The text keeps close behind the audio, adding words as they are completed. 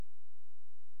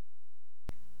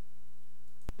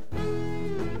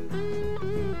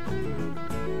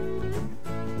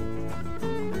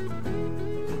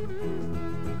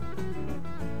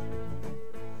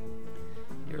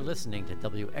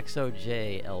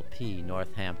WXOJ-LP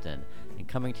Northampton. And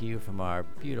coming to you from our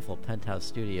beautiful penthouse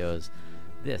studios,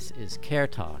 this is Care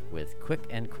Talk with Quick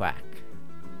and Quack.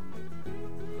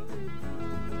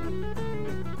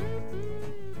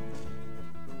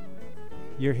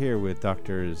 You're here with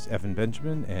Doctors Evan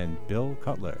Benjamin and Bill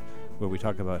Cutler, where we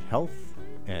talk about health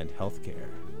and healthcare.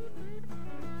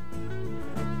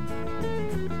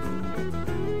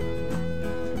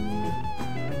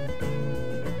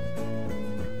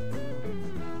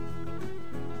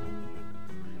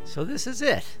 So this is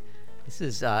it. This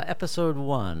is episode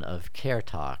 1 of Care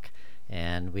Talk,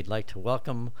 and we'd like to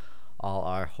welcome all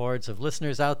our hordes of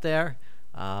listeners out there.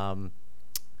 I'm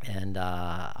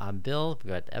Bill.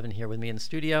 We've got Evan here with me in the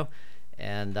studio,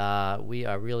 and we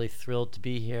are really thrilled to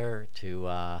be here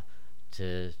to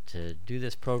do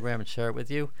this program and share it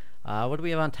with you. What do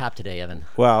we have on tap today, Evan?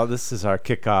 Well, this is our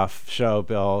kickoff show,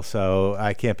 Bill, so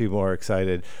I can't be more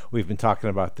excited. We've been talking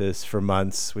about this for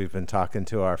months. We've been talking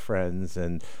to our friends,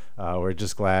 and we're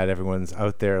just glad everyone's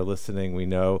out there listening. We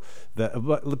know that,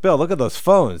 Bill, look at those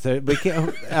phones. We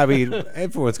can't, I mean,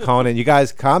 everyone's calling in. You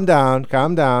guys, calm down.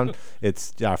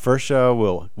 It's our first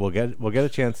show. We'll get a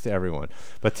chance to everyone.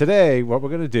 But today, what we're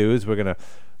going to do is we're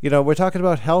talking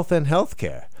about health and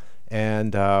healthcare.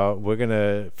 And we're going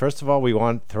to, first of all, we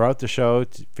want throughout the show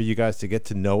for you guys to get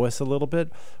to know us a little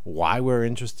bit, why we're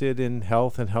interested in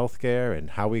health and healthcare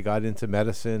and how we got into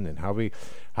medicine and how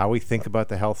we think about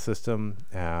the health system.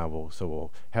 We have a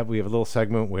little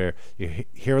segment where you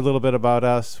hear a little bit about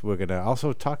us. We're going to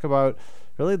also talk about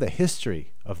really the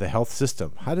history of the health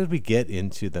system. How did we get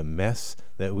into the mess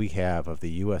that we have of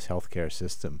the U.S. healthcare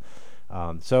system?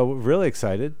 So we're really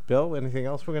excited. Bill, anything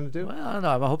else we're going to do? Well, I don't know.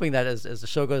 I'm hoping that as the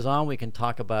show goes on, we can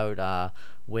talk about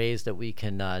ways that we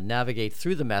can navigate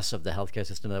through the mess of the healthcare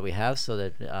system that we have, so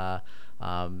that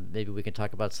maybe we can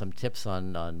talk about some tips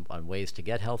on ways to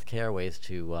get healthcare, ways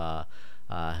to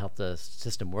help the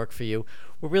system work for you.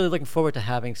 We're really looking forward to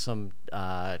having some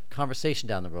conversation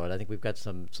down the road. I think we've got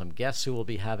some guests who will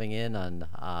be having in on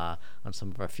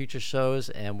some of our future shows,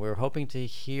 and we're hoping to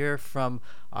hear from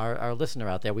our listener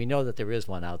out there. We know that there is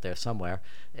one out there somewhere,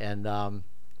 and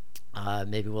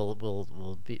maybe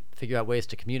we'll figure out ways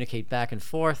to communicate back and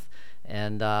forth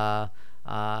and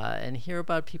hear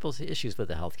about people's issues with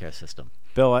the healthcare system.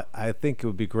 Bill, I think it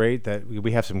would be great that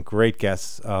we have some great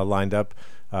guests lined up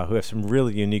who have some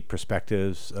really unique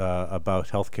perspectives about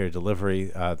healthcare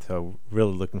delivery. So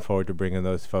really looking forward to bringing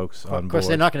those folks on board. Of course,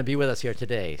 they're not going to be with us here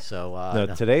today. So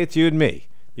no, today it's you and me.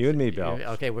 You and me, Bill.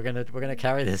 Okay, we're gonna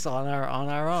carry this on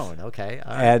our own. Okay.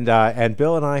 All right. And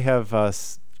Bill and I have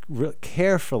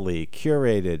carefully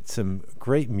curated some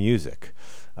great music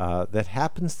that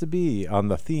happens to be on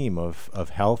the theme of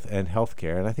health and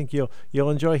healthcare, and I think you'll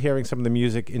enjoy hearing some of the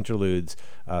music interludes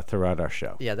throughout our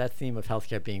show. Yeah, that theme of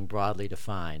healthcare being broadly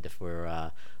defined, if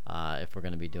we're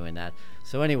going to be doing that.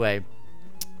 So anyway,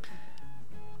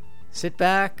 sit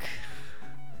back,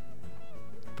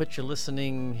 put your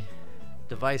listening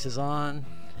devices on,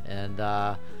 and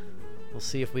we'll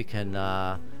see if we can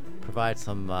provide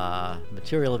some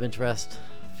material of interest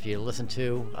for you to listen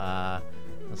to.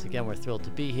 Once again, we're thrilled to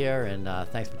be here, and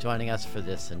thanks for joining us for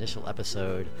this initial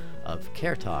episode of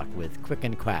Care Talk with Quick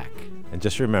and Quack. And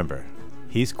just remember,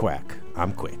 he's Quack,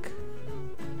 I'm Quick.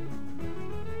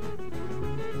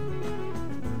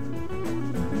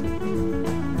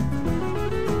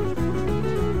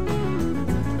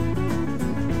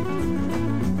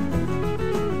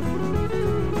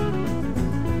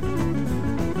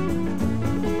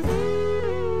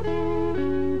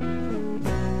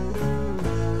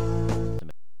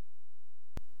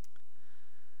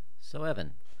 So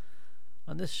Evan,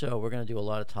 on this show we're going to do a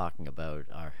lot of talking about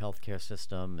our healthcare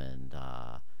system and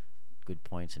good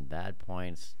points and bad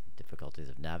points, difficulties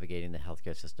of navigating the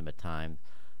healthcare system at times.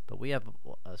 But we have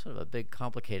sort of a big,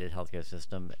 complicated healthcare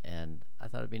system, and I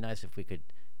thought it'd be nice if we could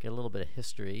get a little bit of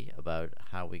history about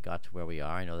how we got to where we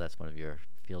are. I know that's one of your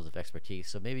fields of expertise,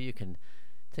 so maybe you can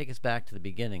take us back to the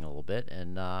beginning a little bit.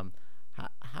 And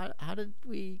how did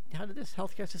this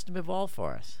healthcare system evolve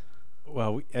for us?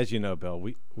 Well, as you know, Bill,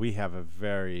 we have a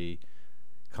very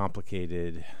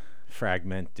complicated,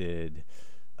 fragmented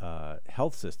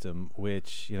health system,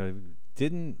 which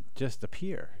didn't just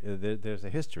appear. There's a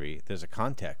history, there's a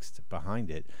context behind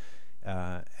it,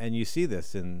 and you see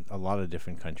this in a lot of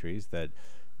different countries, that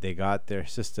they got their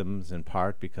systems in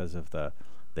part because of the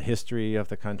history of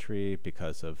the country,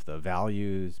 because of the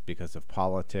values, because of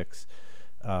politics.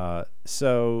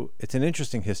 So it's an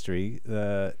interesting history.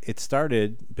 It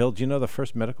started, Bill, do you know the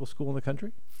first medical school in the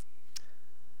country?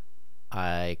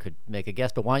 I could make a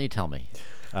guess, but why don't you tell me?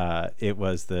 It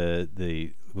was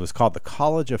it was called the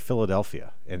College of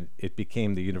Philadelphia, and it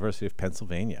became the University of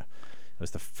Pennsylvania. It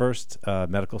was the first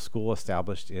medical school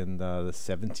established in the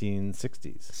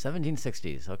 1760s.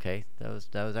 1760s. Okay, that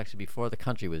was actually before the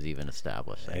country was even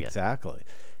established, I guess. Exactly.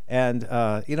 And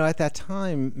at that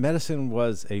time, medicine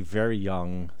was a very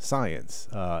young science,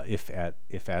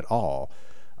 if at all.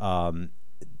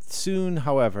 Soon,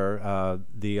 however,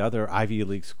 the other Ivy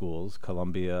League schools,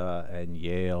 Columbia and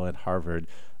Yale and Harvard,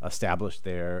 established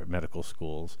their medical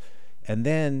schools. And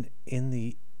then in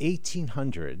the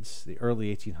 1800s, the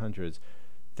early 1800s,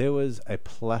 there was a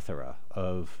plethora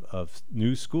of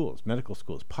new schools, medical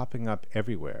schools, popping up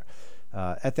everywhere.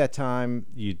 At that time,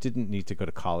 you didn't need to go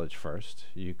to college first.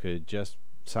 You could just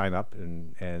sign up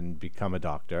and become a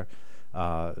doctor.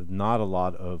 Not a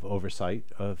lot of oversight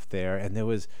and there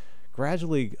was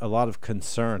gradually a lot of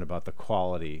concern about the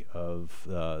quality of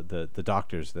the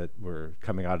doctors that were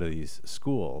coming out of these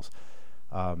schools.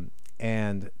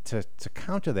 And to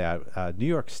counter that, New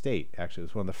York State actually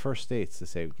was one of the first states to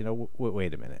say,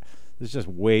 wait a minute, there's just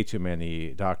way too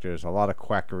many doctors, a lot of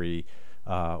quackery.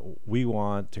 We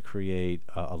want to create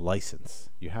a license.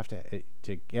 You have to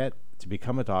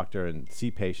become a doctor and see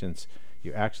patients.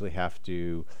 You actually have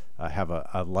to have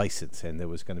a license, and there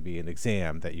was going to be an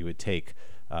exam that you would take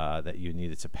that you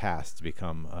needed to pass to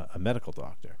become a medical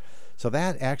doctor. So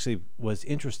that actually was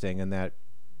interesting in that.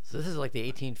 So this is like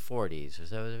the 1840s. Is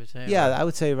that what you're saying? Yeah, I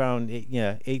would say around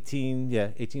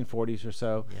 1840s or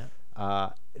so. Yeah.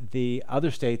 The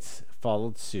other states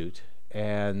followed suit,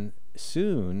 and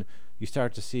soon you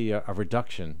start to see a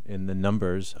reduction in the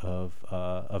numbers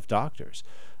of doctors,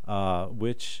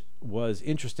 which was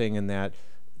interesting in that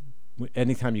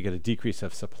anytime you get a decrease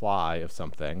of supply of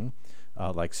something,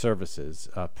 like services,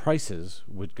 prices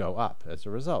would go up as a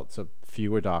result. So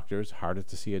fewer doctors, harder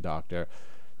to see a doctor.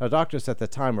 Now, doctors at the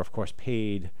time were, of course,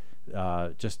 paid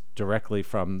just directly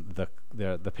from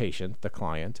the patient, the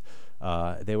client.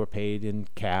 They were paid in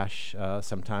cash.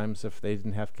 Sometimes if they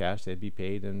didn't have cash, they'd be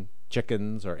paid in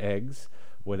chickens or eggs,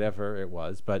 whatever it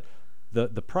was. But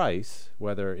the price,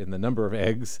 whether in the number of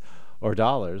eggs or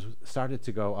dollars, started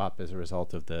to go up as a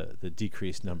result of the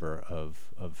decreased number of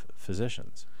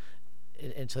physicians.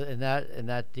 And so in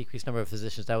that decreased number of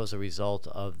physicians, that was a result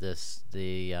of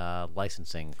the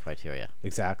licensing criteria.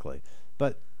 Exactly.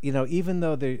 But even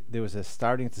though there was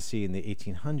starting to see in the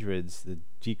 1800s the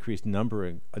decreased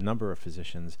number of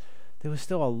physicians, there was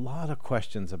still a lot of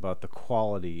questions about the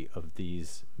quality of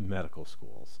these medical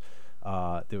schools.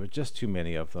 There were just too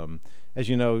many of them. As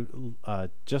you know,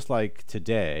 just like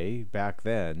today, back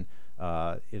then,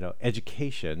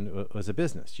 education was a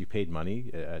business. You paid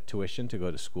money, tuition to go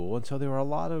to school, and so there were a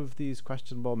lot of these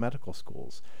questionable medical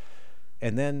schools.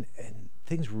 And then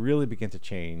things really began to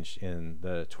change in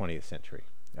the 20th century.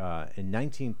 In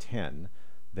 1910,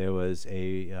 there was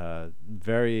a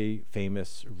very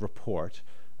famous report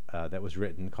that was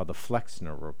written called the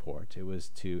Flexner Report. It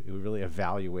was really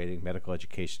evaluating medical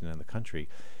education in the country,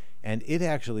 and it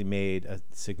actually made a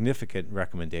significant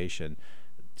recommendation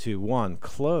to, one,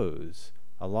 close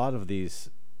a lot of these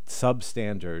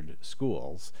substandard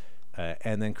schools,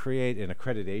 and then create an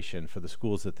accreditation for the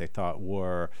schools that they thought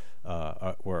were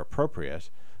appropriate.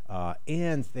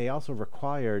 And they also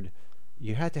required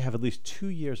you had to have at least 2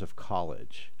 years of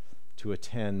college to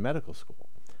attend medical school.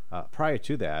 Prior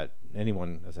to that,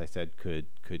 anyone, as I said, could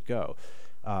go.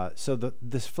 So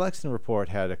this Flexner report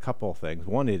had a couple of things.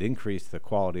 One, it increased the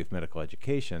quality of medical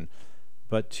education,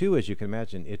 but two, as you can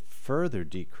imagine, it further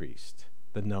decreased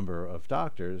the number of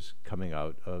doctors coming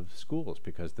out of schools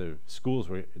because the schools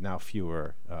were now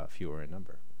fewer in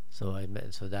number. So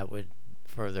that would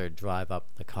further drive up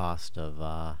the cost of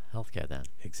healthcare then.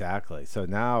 Exactly. So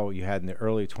now you had in the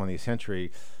early 20th century,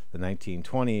 the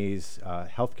 1920s,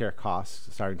 healthcare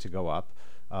costs starting to go up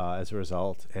as a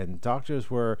result, and doctors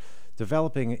were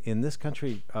developing in this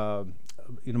country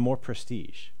more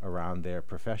prestige around their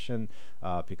profession,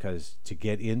 because to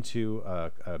get into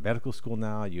a medical school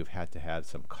now, you've had to have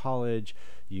some college.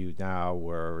 You now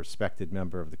were a respected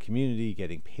member of the community,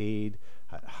 getting paid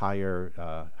higher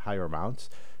amounts.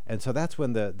 And so that's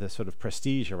when the sort of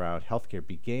prestige around healthcare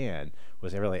began,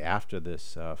 was really after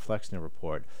this Flexner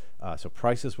report. So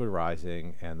prices were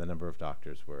rising and the number of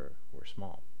doctors were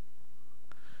small.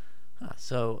 But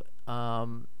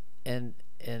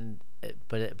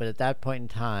at that point in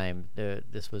time,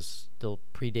 this was still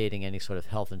predating any sort of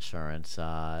health insurance.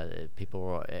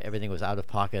 Everything was out of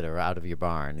pocket or out of your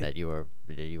barn that you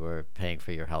were paying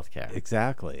for your health care.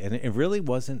 Exactly, and it really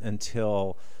wasn't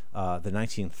until the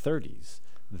 1930s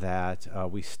that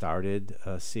we started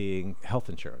seeing health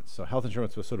insurance. So health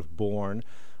insurance was sort of born.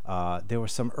 There were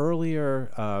some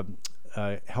earlier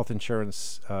health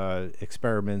insurance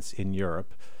experiments in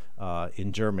Europe,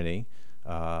 in Germany.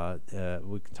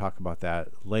 We can talk about that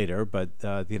later, but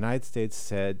the United States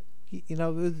said,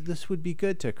 this would be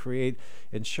good to create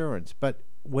insurance. But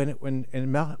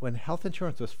when health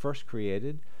insurance was first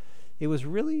created, it was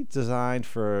really designed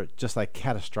for just like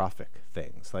catastrophic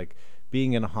things, like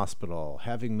being in a hospital,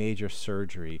 having major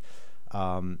surgery.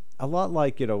 A lot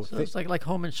like, So it's like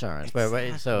home insurance,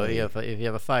 where so if you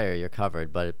have a fire, you're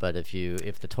covered, but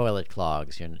if the toilet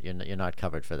clogs, you're not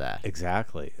covered for that.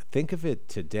 Exactly. Think of it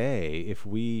today, if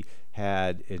we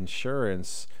had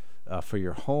insurance for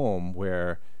your home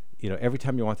where, every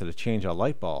time you wanted to change a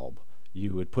light bulb,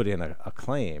 you would put in a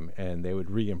claim and they would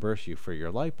reimburse you for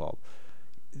your light bulb.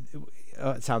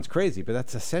 It sounds crazy, but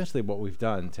that's essentially what we've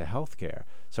done to healthcare.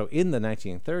 So in the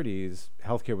 1930s,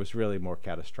 healthcare was really more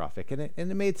catastrophic, and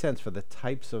it made sense for the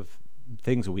types of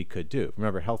things we could do.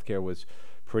 Remember, healthcare was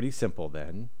pretty simple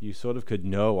then. You sort of could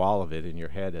know all of it in your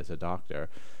head as a doctor.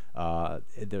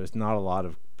 There was not a lot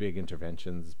of big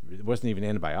interventions. It wasn't even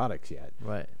antibiotics yet.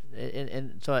 Right.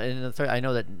 And so in the third, I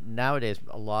know that nowadays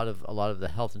a lot of the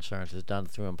health insurance is done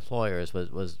through employers.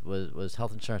 Was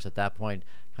health insurance at that point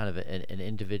kind of an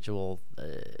individual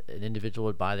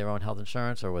would buy their own health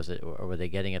insurance, or were they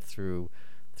getting it through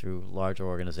larger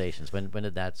organizations? When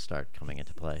did that start coming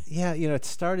into play? Yeah, it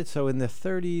started, so in the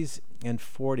 30s and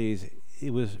 40s,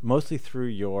 it was mostly through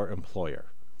your employer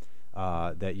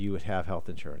that you would have health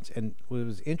insurance. And what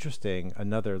was interesting,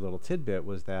 another little tidbit,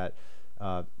 was that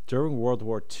during World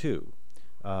War II,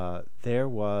 there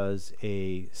was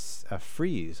a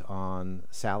freeze on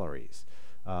salaries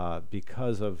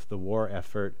because of the war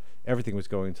effort. Everything was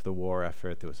going to the war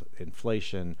effort. There was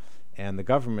inflation, and the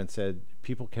government said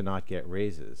people cannot get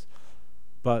raises.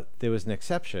 But there was an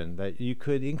exception that you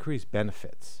could increase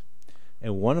benefits.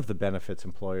 And one of the benefits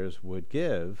employers would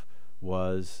give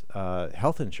was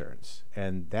health insurance.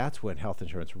 And that's when health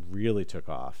insurance really took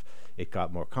off. It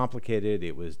got more complicated.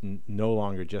 It was no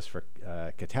longer just for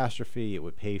catastrophe. It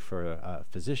would pay for a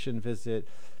physician visit,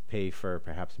 pay for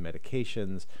perhaps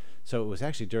medications. So it was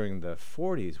actually during the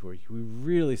 40s where we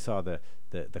really saw the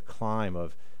climb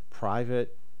of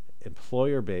private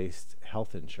employer-based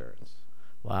health insurance.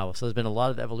 Wow. So there's been a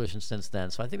lot of evolution since then.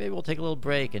 So I think maybe we'll take a little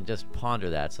break and just ponder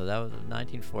that. So that was the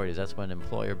 1940s. That's when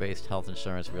employer-based health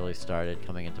insurance really started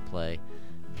coming into play,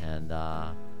 and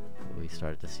we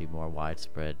started to see more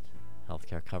widespread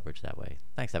healthcare coverage that way.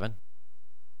 Thanks, Evan.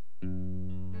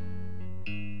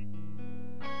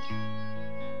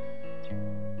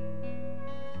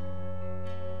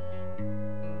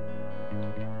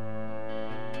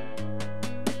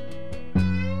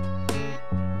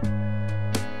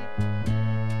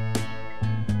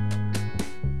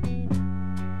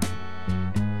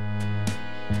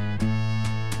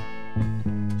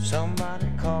 Somebody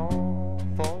call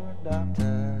for a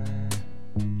doctor.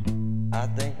 I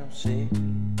think I'm sick.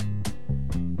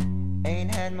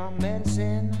 Ain't had my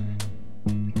medicine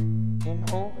in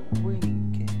over a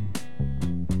week.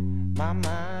 My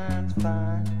mind's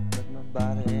fine, but my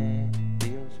body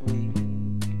feels weak.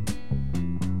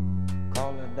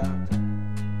 Call a doctor.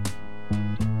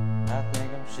 I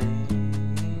think I'm sick.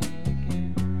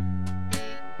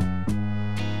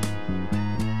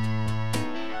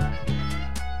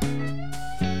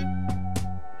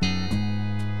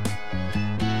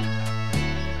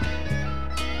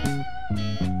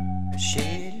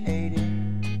 Shady lady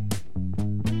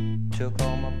took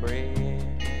all my bread,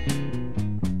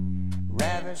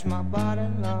 ravished my body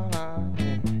long,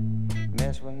 and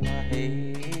messed with my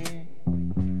head.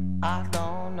 I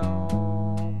don't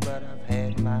know, but I've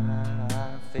had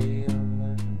my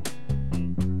fill.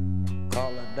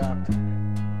 Call a doctor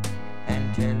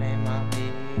and tell him I'm ill.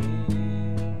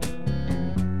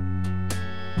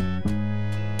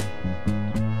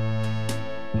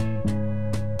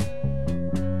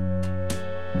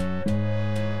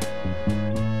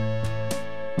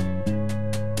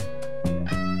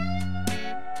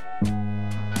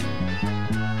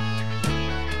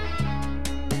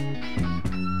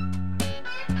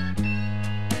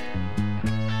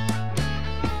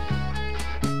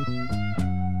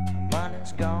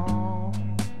 Money's gone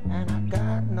and I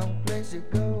got no place to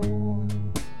go.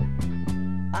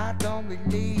 I don't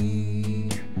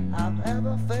believe I've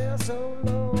ever felt so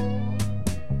low.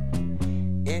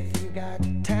 If you got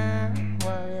time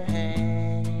while you're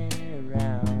hanging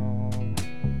around,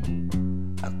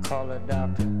 I call a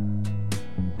doctor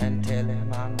and tell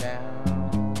him I'm down.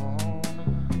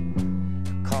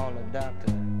 I call a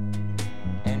doctor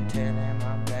and tell him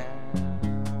I'm down.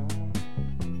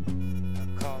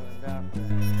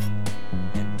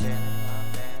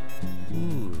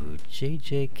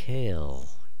 J.J. Cale,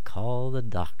 call the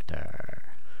doctor.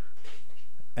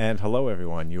 And hello,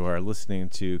 everyone. You are listening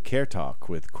to Care Talk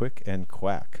with Quick and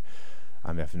Quack.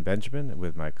 I'm Evan Benjamin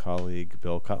with my colleague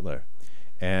Bill Cutler.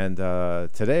 And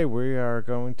today we are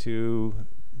going to...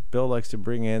 Bill likes to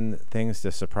bring in things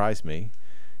to surprise me.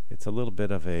 It's a little bit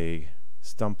of a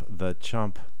Stump the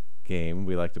Chump game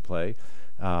we like to play,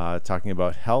 talking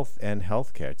about health and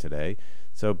healthcare today.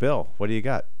 So, Bill, what do you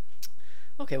got?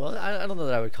 Okay, well, I don't know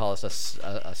that I would call this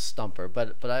a stumper,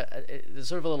 but there's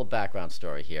sort of a little background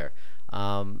story here.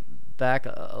 Back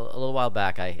a little while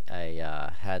back,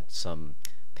 I had some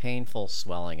painful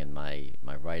swelling in my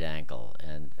right ankle,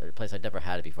 and a place I'd never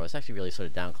had it before. It's actually really sort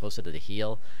of down closer to the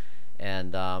heel,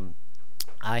 and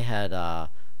I'd had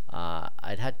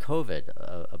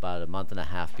COVID about a month and a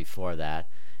half before that,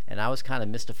 and I was kind of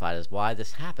mystified as why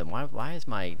this happened. Why is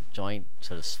my joint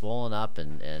sort of swollen up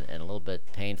and a little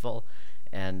bit painful?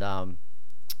 And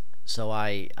so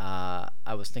I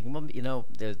was thinking, well, you know,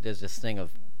 there's this thing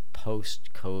of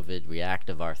post-COVID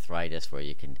reactive arthritis where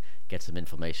you can get some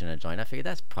inflammation in a joint. I figured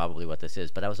that's probably what this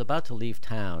is. But I was about to leave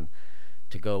town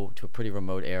to go to a pretty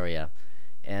remote area.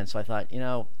 And so I thought, you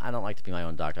know, I don't like to be my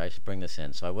own doctor. I should bring this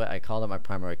in. So I called up my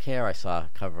primary care. I saw a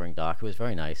covering doc who was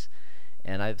very nice.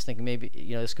 And I was thinking maybe,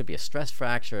 you know, this could be a stress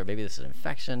fracture. Or maybe this is an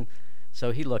infection.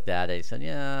 So he looked at it. He said,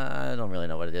 yeah, I don't really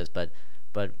know what it is, but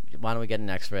why don't we get an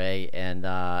X-ray and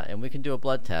we can do a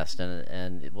blood test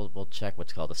and we'll check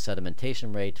what's called a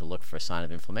sedimentation rate to look for a sign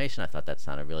of inflammation. I thought that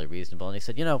sounded really reasonable. And he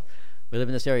said, you know, we live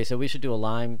in this area, so we should do a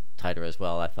Lyme titer as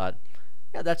well. I thought,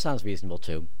 yeah, that sounds reasonable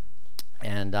too.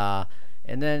 And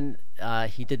then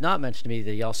he did not mention to me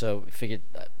that he also figured,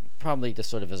 probably just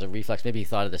sort of as a reflex, maybe he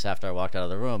thought of this after I walked out of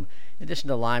the room. In addition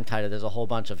to Lyme titer, there's a whole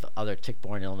bunch of other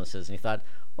tick-borne illnesses, and he thought,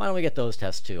 why don't we get those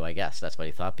tests too? I guess that's what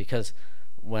he thought, because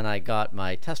when I got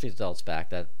my test results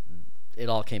back, that it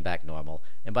all came back normal.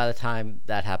 And by the time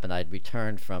that happened, I'd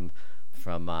returned from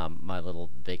my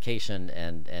little vacation,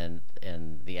 and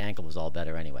the ankle was all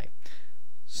better anyway.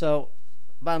 So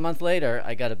about a month later,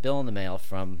 I got a bill in the mail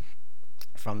from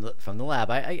the lab.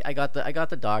 I got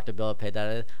the doctor bill. I paid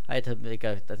that. I had to make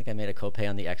I think I made a copay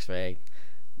on the X-ray.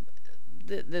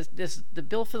 The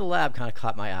bill for the lab kind of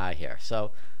caught my eye here.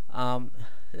 So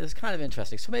it was kind of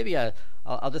interesting. So maybe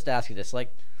I'll just ask you this: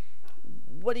 like,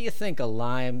 what do you think a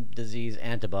Lyme disease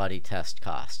antibody test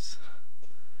costs?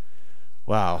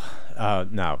 Wow.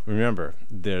 Now, remember,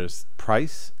 there's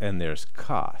price and there's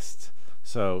cost.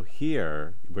 So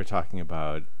here we're talking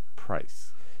about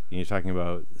price. And you're talking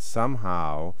about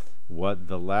somehow what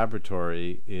the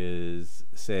laboratory is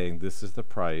saying, this is the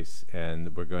price,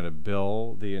 and we're going to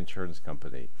bill the insurance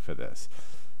company for this.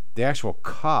 The actual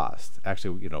cost,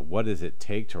 actually, you know, what does it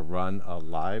take to run a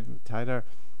Lyme titer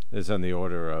is on the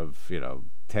order of, you know,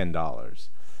 $10.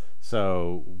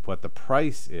 So what the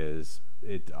price is,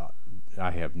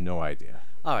 I have no idea.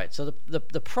 All right, so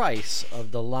the price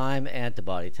of the Lyme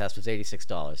antibody test was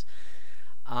 $86.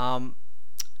 And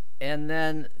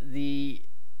then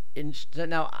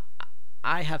now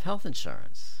I have health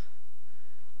insurance,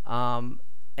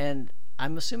 and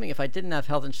I'm assuming if I didn't have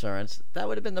health insurance, that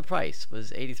would have been the price,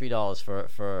 was $83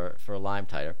 for a Lyme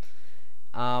titer.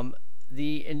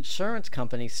 The insurance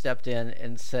company stepped in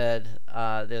and said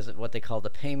there's what they call the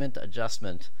payment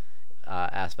adjustment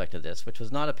aspect of this, which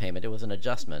was not a payment, it was an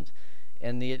adjustment.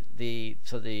 And the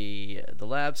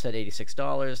lab said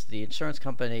 $86. The insurance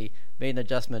company made an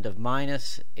adjustment of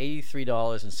minus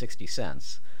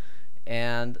 $83.60,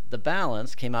 and the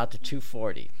balance came out to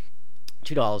 $2.40.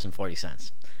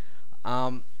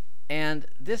 And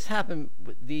this happened.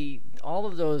 All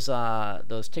of those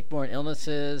tick-borne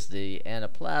illnesses, the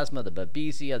anaplasma, the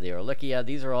babesia, the ehrlichia,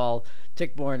 these are all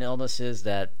tick-borne illnesses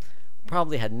that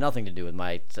probably had nothing to do with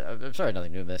nothing to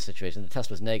do with this situation. The test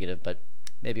was negative, but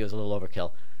maybe it was a little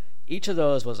overkill. Each of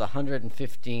those was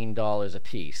 $115 a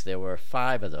piece. There were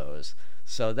 5 of those.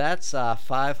 So that's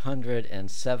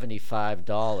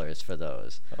 $575 for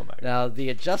those. Oh my God. Now the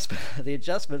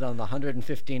adjustment on the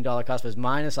 $115 cost was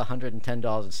minus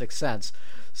 $110.06.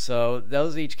 So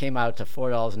those each came out to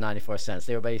 $4.94.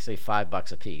 They were basically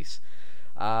 $5 a piece.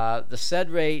 The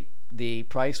SED rate, the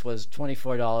price was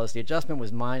 $24. The adjustment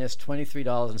was minus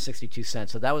 $23.62.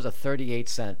 So that was a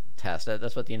 38-cent test.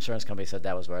 That's what the insurance company said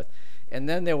that was worth. And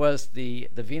then there was the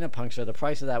venipuncture. The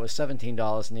price of that was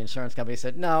 $17, and the insurance company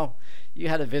said, no, you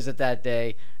had a visit that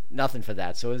day, nothing for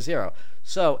that. So it was $0.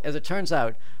 So as it turns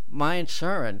out, my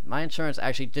insurance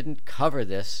actually didn't cover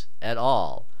this at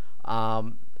all.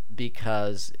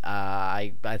 Because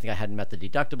I think I hadn't met the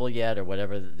deductible yet, or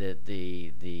whatever the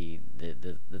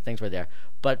things were there.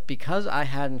 But because I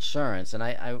had insurance, and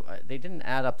they didn't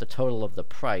add up the total of the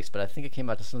price, but I think it came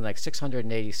out to something like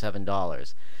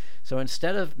 $687. So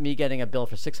instead of me getting a bill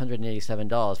for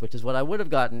 $687, which is what I would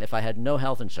have gotten if I had no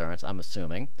health insurance, I'm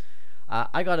assuming,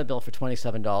 I got a bill for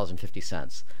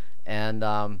 $27.50, and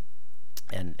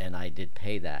I did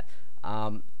pay that.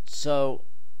 So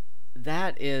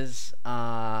that is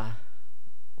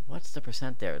what's the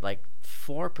percent there? Like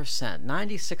 4%,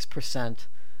 96%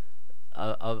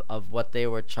 of what they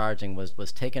were charging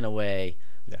was taken away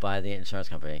by the insurance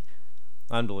company.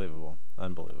 Unbelievable.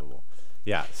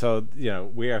 Yeah, so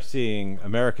we are seeing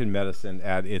American medicine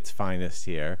at its finest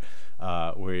here,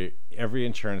 where every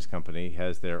insurance company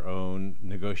has their own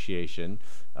negotiation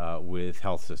with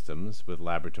health systems, with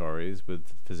laboratories,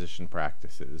 with physician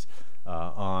practices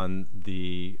on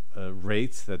the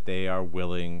rates that they are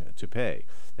willing to pay.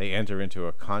 They enter into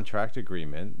a contract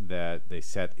agreement that they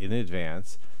set in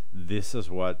advance. This is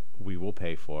what we will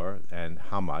pay for and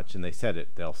how much, and they set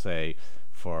it. They'll say,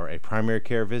 for a primary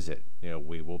care visit,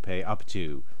 we will pay up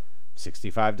to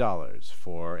 $65.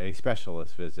 For a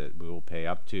specialist visit, we will pay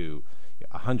up to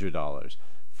 $100.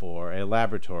 For a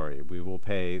laboratory, we will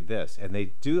pay this. And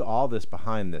they do all this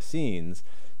behind the scenes,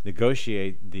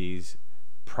 negotiate these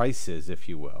prices, if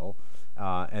you will.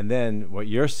 And then what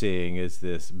you're seeing is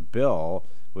this bill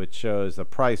which shows a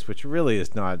price which really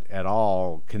is not at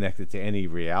all connected to any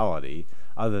reality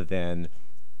other than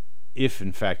if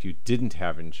in fact you didn't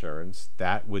have insurance,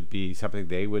 that would be something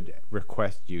they would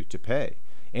request you to pay.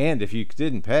 And if you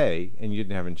didn't pay and you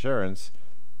didn't have insurance,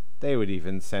 they would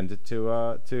even send it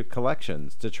to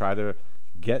collections to try to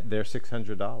get their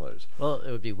 $600. Well,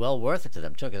 it would be well worth it to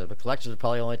them too, because the collections would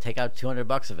probably only take out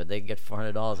 $200 of it. They can get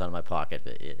 $400 out of my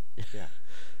pocket. Yeah.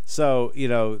 So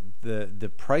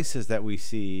the prices that we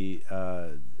see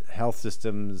health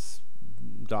systems,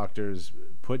 doctors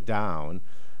put down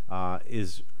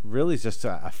is really just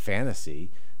a fantasy.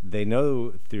 They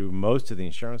know through most of the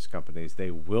insurance companies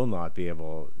they will not be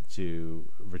able to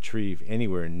retrieve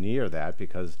anywhere near that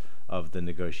because of the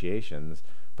negotiations,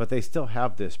 but they still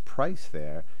have this price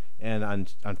there,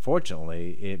 and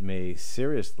unfortunately it may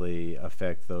seriously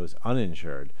affect those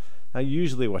uninsured. Now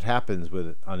usually what happens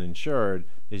with uninsured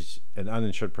is an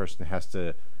uninsured person has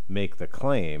to make the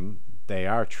claim. They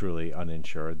are truly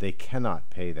uninsured. They cannot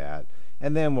pay that.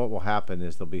 And then what will happen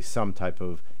is there'll be some type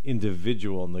of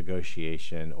individual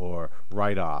negotiation or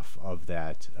write-off of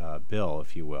that bill,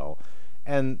 if you will.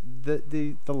 And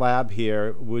the lab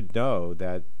here would know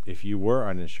that if you were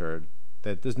uninsured,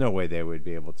 that there's no way they would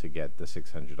be able to get the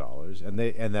 $600,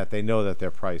 and that they know that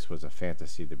their price was a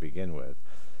fantasy to begin with.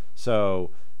 So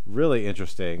really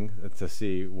interesting to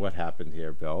see what happened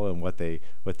here, Bill, and what they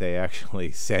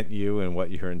actually sent you and what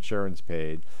your insurance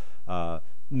paid,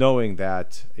 knowing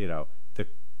that the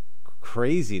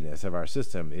craziness of our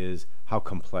system is how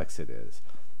complex it is,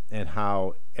 and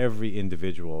how every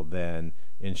individual, then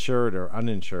insured or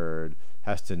uninsured,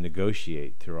 has to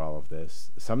negotiate through all of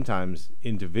this. Sometimes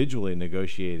individually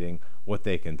negotiating what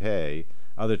they can pay,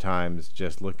 other times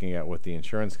just looking at what the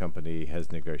insurance company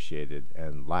has negotiated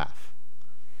and laugh.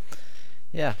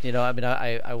 Yeah,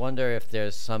 I wonder if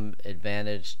there's some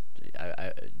advantage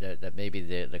that maybe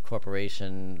the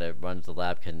corporation that runs the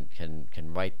lab can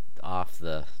write off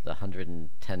the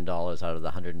 $110 out of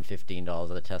the $115 of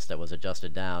the test that was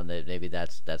adjusted down. That maybe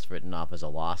that's written off as a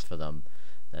loss for them,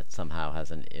 that somehow has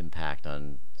an impact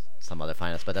on some other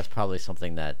finance. But that's probably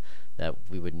something that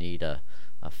we would need a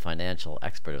financial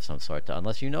expert of some sort to,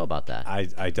 unless you know about that.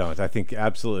 I don't. I think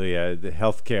absolutely the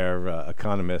healthcare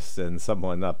economists and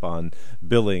someone up on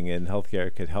billing and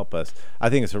healthcare could help us.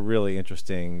 I think it's a really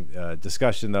interesting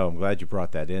discussion, though. I'm glad you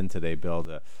brought that in today, Bill,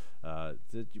 to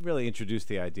really introduce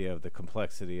the idea of the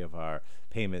complexity of our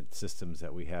payment systems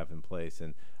that we have in place.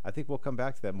 And I think we'll come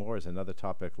back to that more as another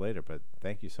topic later, but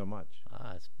thank you so much.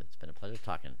 It's been a pleasure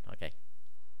talking. Okay.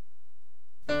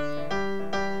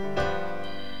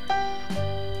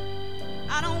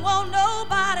 I don't want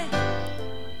nobody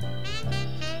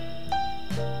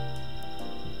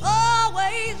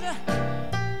always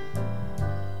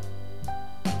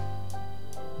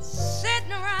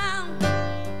sitting around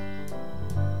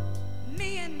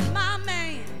me and my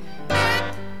man.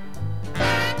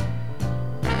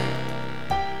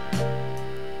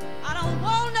 I don't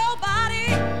want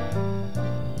nobody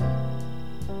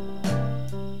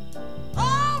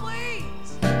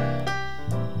always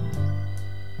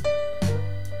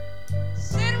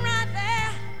sitting around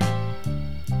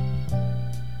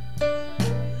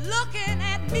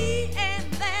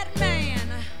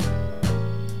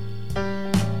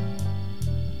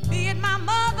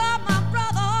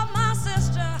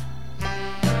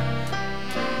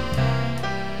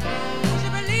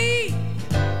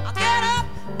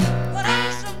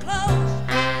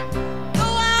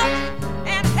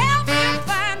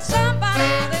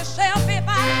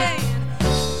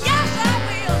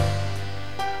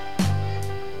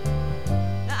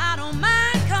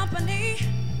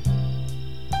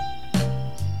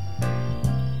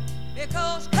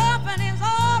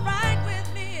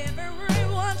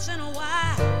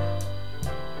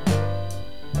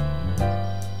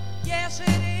Yes, it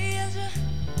is.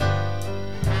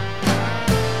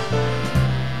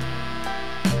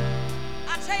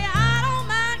 I tell you, I don't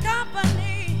mind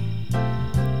company,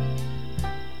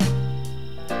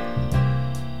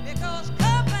 because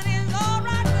company's all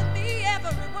right with me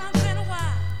every once in a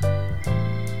while.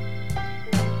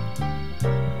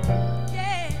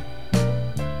 Yeah.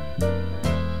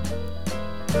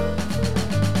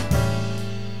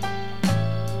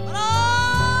 But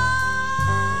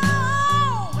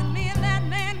oh, when me and that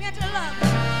man get to loving,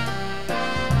 I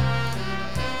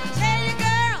tell you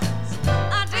girls,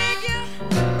 I dig you,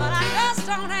 but I just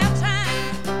don't have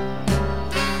time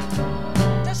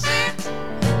to sit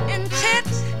and chit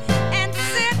and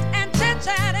sit and chit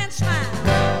chat and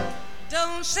smile.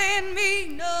 Don't send me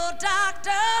no doctor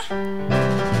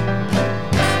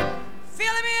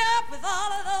filling me up with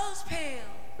all of those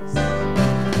pills. I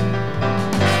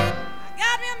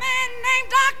got me a man named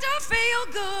Dr.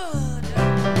 Feelgood.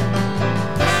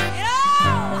 You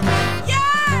know,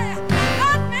 yeah,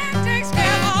 that man takes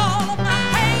care of all of my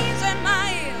pains and my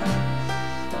ills.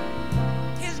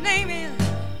 His name is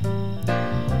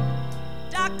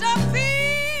Dr.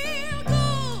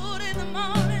 Feelgood in the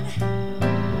morning.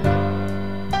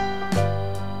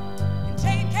 And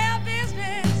taking care of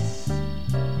business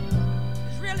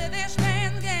is really this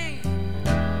man's game.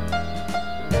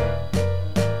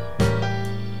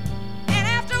 And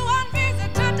after one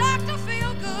visit to Dr.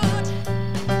 Feelgood,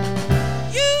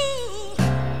 you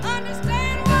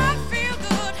understand why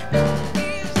Feelgood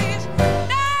is his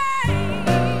name.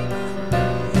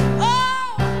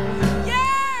 Oh,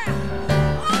 yeah.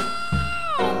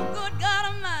 Oh, good God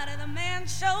Almighty, the man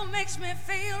show makes me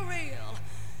feel real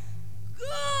good.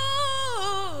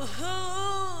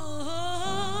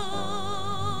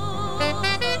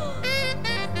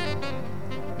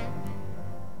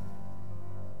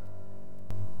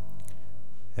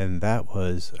 And that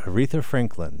was Aretha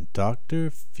Franklin,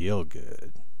 Dr.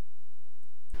 Feelgood.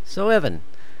 So, Evan,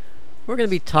 we're going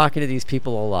to be talking to these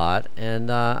people a lot,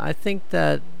 and I think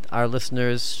that our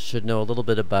listeners should know a little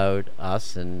bit about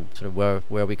us and sort of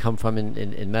where we come from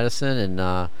in medicine,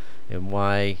 and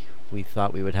why we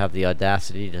thought we would have the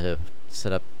audacity to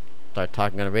start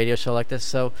talking on a radio show like this.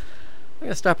 So I'm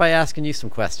going to start by asking you some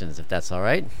questions, if that's all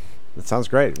right. That sounds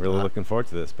great. Really looking forward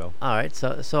to this, Bill. All right.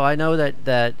 So I know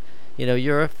that you know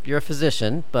you're a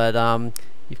physician, but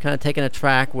you've kind of taken a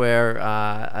track where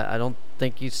I don't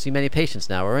think you see many patients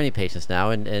now, or any patients now,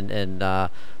 and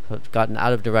have gotten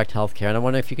out of direct healthcare. And I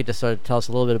wonder if you could just sort of tell us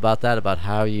a little bit about that, about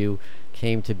how you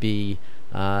came to be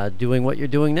doing what you're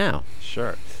doing now.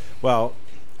 Sure. Well,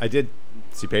 I did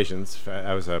see patients.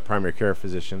 I was a primary care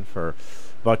physician for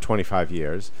about 25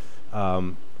 years.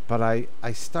 But I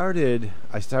started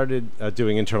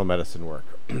doing internal medicine work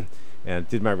and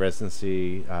did my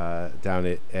residency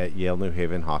down at Yale New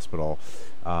Haven Hospital.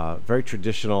 Very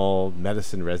traditional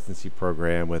medicine residency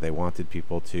program where they wanted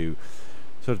people to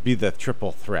sort of be the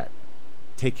triple threat: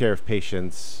 take care of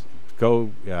patients,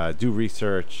 go do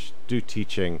research, do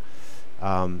teaching,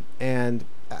 and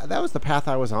that was the path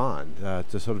I was on,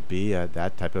 to sort of be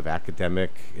that type of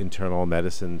academic internal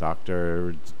medicine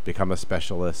doctor, become a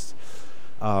specialist.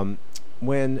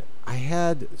 When I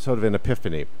had sort of an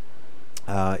epiphany,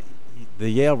 the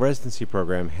Yale residency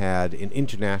program had an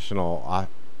international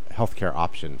healthcare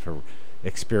option for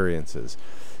experiences.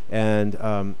 And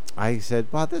I said,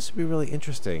 wow, this would be really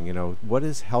interesting. You know, what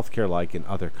is healthcare like in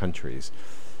other countries?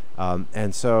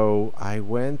 And so I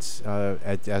went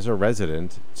as a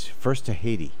resident first to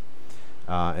Haiti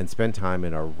and spent time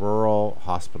in a rural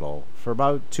hospital for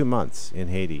about 2 months in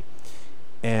Haiti.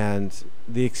 And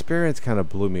the experience kind of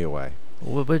blew me away.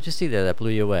 What did you see there that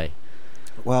blew you away?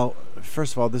 Well,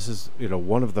 first of all, this is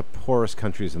one of the poorest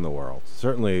countries in the world.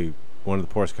 Certainly one of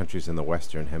the poorest countries in the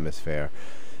Western Hemisphere.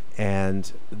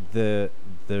 And the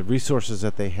resources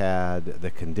that they had,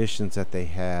 the conditions that they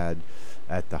had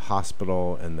at the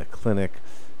hospital and the clinic,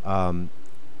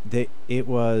 they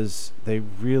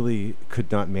really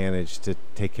could not manage to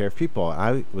take care of people.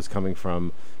 I was coming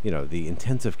from the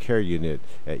intensive care unit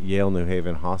at Yale New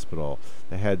Haven Hospital.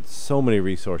 They had so many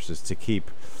resources to keep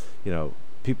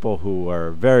people who are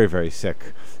very, very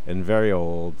sick and very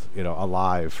old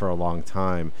alive for a long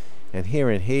time. And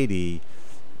here in Haiti,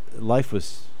 life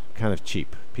was kind of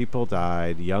cheap. People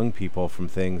died, young people, from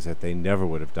things that they never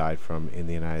would have died from in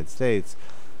the United States.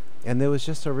 And there was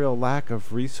just a real lack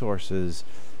of resources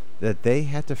that they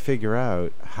had to figure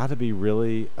out how to be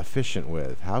really efficient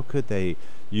with. How could they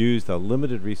use the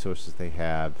limited resources they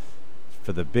have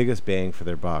for the biggest bang for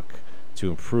their buck to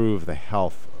improve the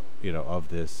health of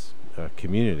this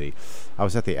community. I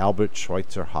was at the Albert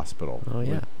Schweitzer Hospital, Oh,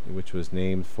 yeah. which was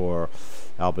named for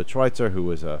Albert Schweitzer, who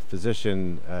was a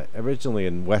physician originally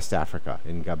in West Africa,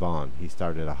 in Gabon. He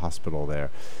started a hospital there.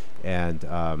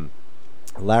 And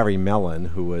Larry Mellon,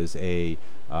 who was an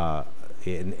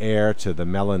heir to the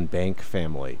Mellon Bank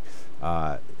family,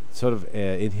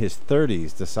 in his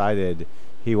 30s decided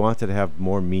he wanted to have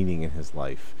more meaning in his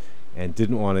life and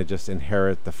didn't want to just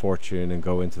inherit the fortune and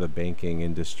go into the banking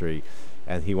industry.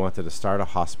 And he wanted to start a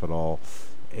hospital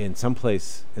in some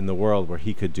place in the world where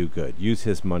he could do good, use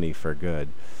his money for good.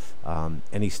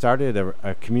 And he started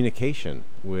a communication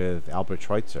with Albert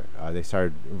Schweitzer. They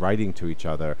started writing to each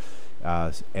other.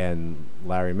 And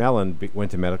Larry Mellon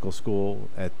went to medical school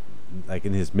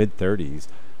in his mid-30s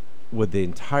with the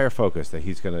entire focus that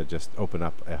he's going to just open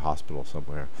up a hospital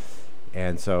somewhere.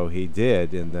 And so he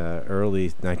did in the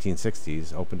early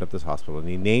 1960s, opened up this hospital, and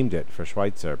he named it for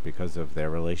Schweitzer because of their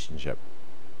relationship.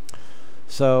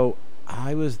 So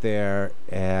I was there,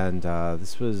 and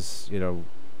this was,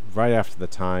 right after the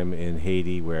time in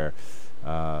Haiti where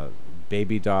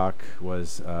Baby Doc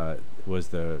was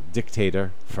the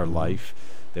dictator for life.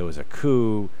 There was a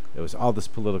coup. There was all this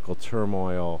political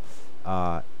turmoil.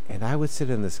 And I would sit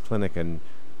in this clinic, and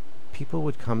people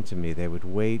would come to me. They would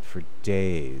wait for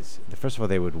days. First of all,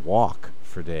 they would walk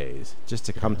for days just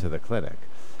to come to the clinic.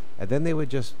 And then they would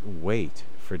just wait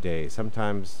for days.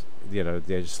 Sometimes, they're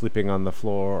just sleeping on the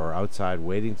floor or outside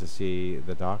waiting to see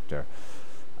the doctor.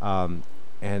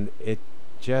 And it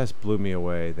just blew me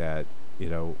away that,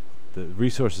 the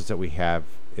resources that we have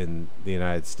in the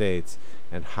United States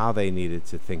and how they needed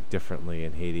to think differently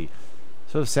in Haiti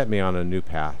sort of set me on a new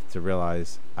path to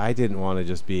realize I didn't want to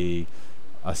just be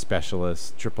a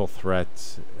specialist, triple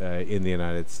threat in the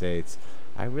United States.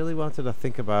 I really wanted to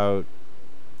think about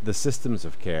the systems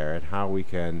of care and how we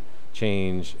can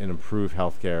change and improve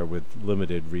healthcare with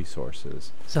limited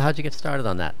resources. So how'd you get started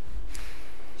on that?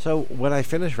 So when I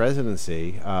finished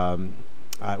residency,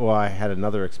 I had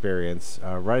another experience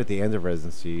right at the end of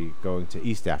residency going to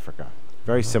East Africa.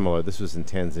 Very similar. This was in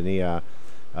Tanzania,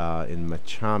 in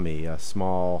Machami, a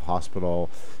small hospital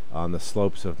on the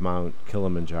slopes of Mount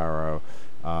Kilimanjaro,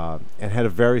 and had a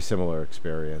very similar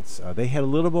experience. They had a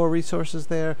little more resources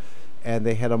there, and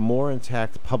they had a more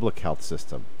intact public health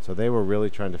system. So they were really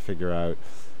trying to figure out,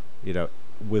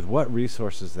 with what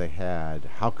resources they had,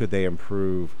 how could they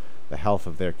improve the health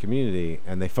of their community,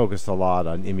 and they focused a lot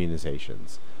on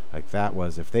immunizations. Like that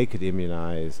was, if they could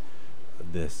immunize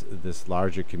this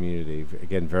larger community,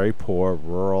 again, very poor,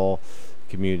 rural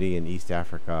community in East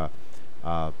Africa,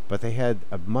 but they had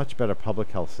a much better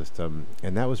public health system,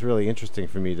 and that was really interesting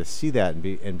for me to see that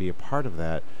and be a part of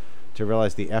that, to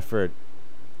realize the effort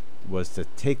was to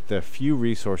take the few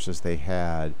resources they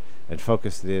had and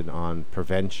focus it in on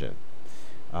prevention.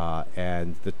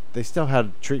 They still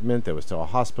had treatment. There was still a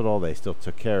hospital. They still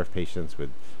took care of patients with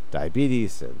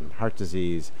diabetes and heart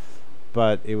disease,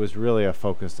 but it was really a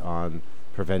focus on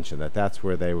prevention. That's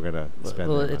where they were going to spend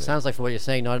their money. It sounds like, from what you're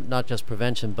saying, not just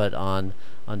prevention, but on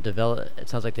develop. It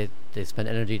sounds like they spend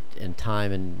energy and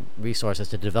time and resources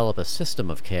to develop a system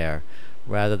of care,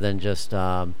 rather than just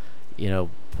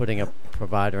putting a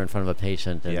provider in front of a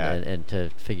patient and to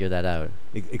figure that out.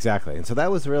 Exactly. And so that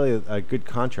was really a good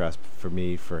contrast for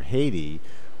me for Haiti,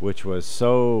 which was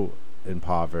so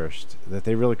impoverished that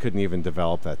they really couldn't even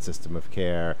develop that system of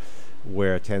care,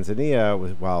 where Tanzania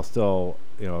was, while still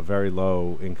a very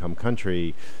low income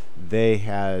country, they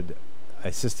had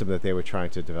a system that they were trying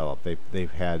to develop. They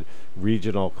had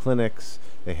regional clinics.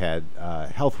 They had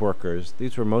health workers.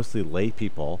 These were mostly lay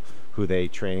people who they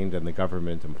trained and the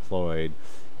government employed,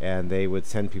 and they would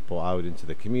send people out into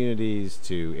the communities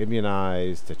to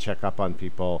immunize, to check up on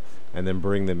people, and then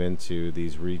bring them into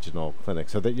these regional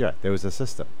clinics. So that there was a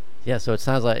system. Yeah, so it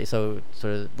sounds like, sort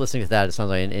of listening to that, it sounds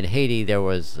like in Haiti there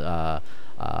was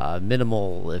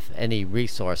minimal, if any,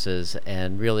 resources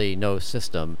and really no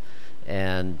system.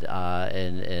 And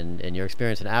in your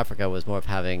experience in Africa was more of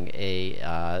having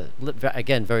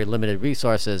again, very limited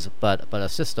resources, but a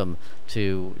system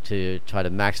to try to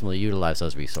maximally utilize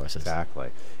those resources. Exactly.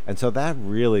 And so that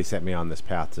really set me on this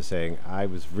path to saying I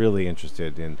was really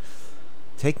interested in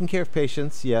taking care of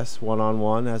patients, yes,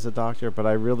 one-on-one as a doctor, but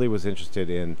I really was interested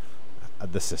in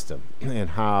the system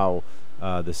and how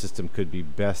the system could be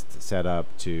best set up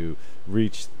to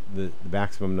reach the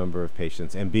maximum number of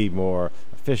patients and be more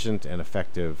efficient and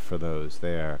effective for those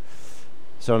there.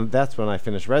 So that's when I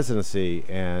finished residency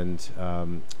and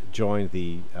joined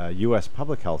the U.S.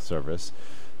 Public Health Service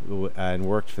and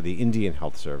worked for the Indian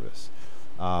Health Service.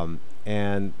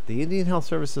 And the Indian Health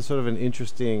Service is sort of an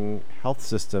interesting health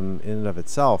system in and of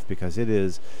itself, because it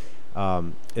is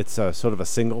It's a sort of a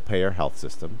single-payer health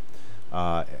system,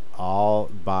 all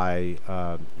by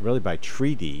really by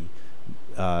treaty.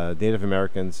 Native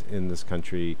Americans in this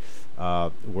country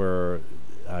were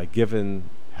given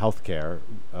healthcare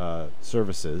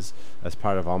services as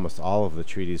part of almost all of the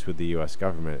treaties with the U.S.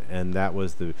 government, and that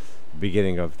was the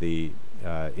beginning of the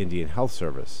Indian Health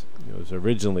Service. It was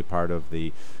originally part of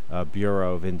the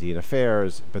Bureau of Indian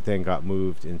Affairs, but then got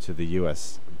moved into the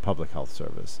U.S. Public Health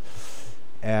Service.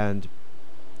 And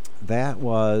that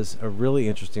was a really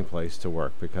interesting place to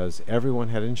work because everyone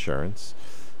had insurance.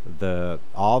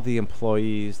 All the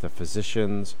employees, the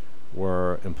physicians,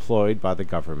 were employed by the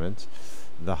government.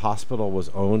 The hospital was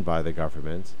owned by the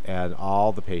government, and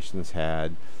all the patients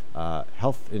had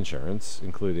health insurance,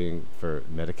 including for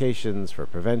medications, for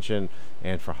prevention,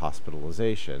 and for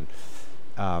hospitalization.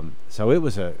 So it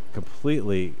was a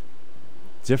completely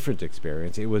different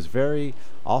experience. It was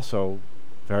also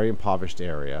very impoverished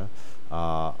area.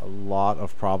 A lot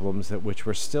of problems which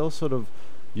were still sort of,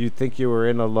 you'd think you were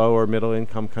in a low or middle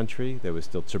income country. There was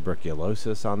still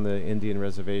tuberculosis on the Indian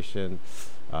reservation.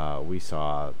 We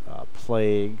saw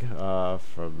plague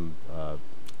from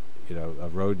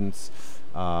rodents.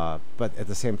 But at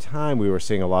the same time, we were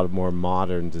seeing a lot of more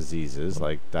modern diseases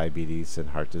like diabetes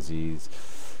and heart disease.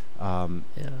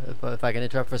 If I can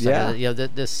interrupt for a second,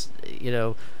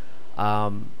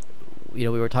 we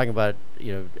were talking about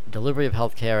delivery of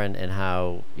healthcare and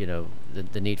how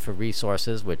the need for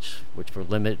resources, which were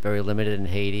very limited in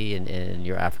Haiti and in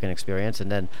your African experience,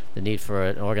 and then the need for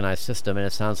an organized system. And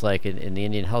it sounds like in the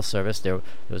Indian Health Service there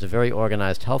was a very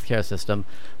organized healthcare system,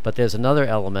 but there's another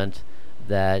element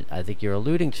that I think you're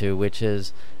alluding to, which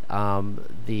is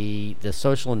the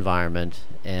social environment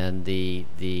and the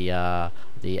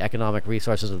economic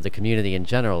resources of the community in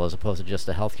general, as opposed to just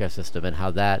the healthcare system, and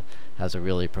how that has a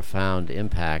really profound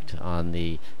impact on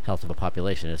the health of a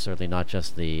population. It's certainly not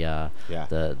just the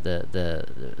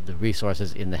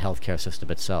resources in the healthcare system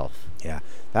itself. Yeah,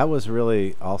 that was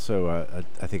really also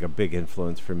I think a big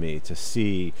influence for me to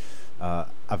see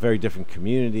a very different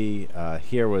community.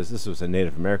 This was a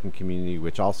Native American community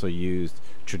which also used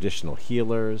traditional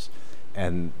healers,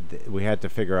 and we had to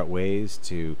figure out ways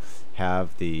to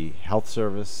have the health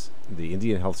service, the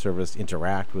Indian Health Service,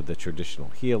 interact with the traditional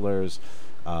healers,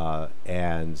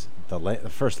 and the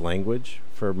first language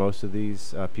for most of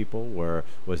these people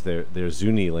was their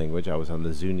Zuni language. I was on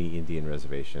the Zuni Indian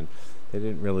reservation. They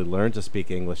didn't really learn to speak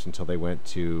English until they went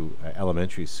to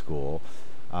elementary school.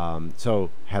 So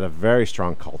had a very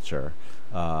strong culture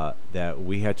that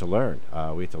we had to learn.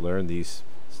 We had to learn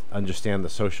understand the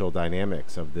social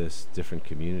dynamics of this different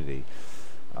community.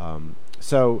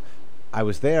 So I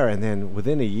was there, and then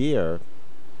within a year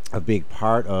of being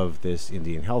part of this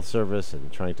Indian Health Service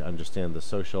and trying to understand the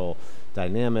social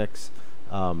dynamics,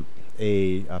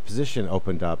 a position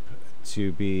opened up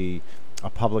to be a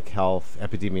public health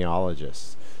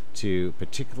epidemiologist,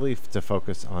 particularly to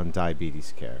focus on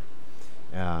diabetes care.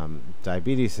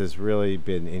 Diabetes has really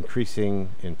been increasing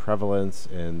in prevalence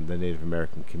in the Native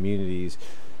American communities,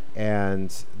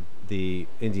 and the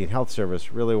Indian Health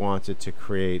Service really wanted to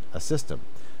create a system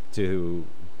to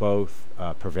both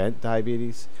prevent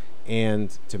diabetes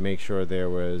and to make sure there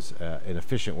was an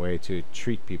efficient way to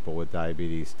treat people with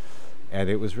diabetes. And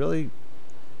it was really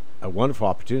a wonderful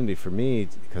opportunity for me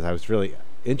because I was really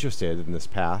interested in this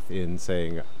path in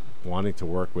wanting to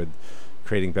work with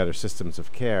creating better systems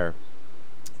of care.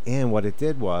 And what it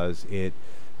did was it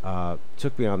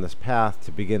took me on this path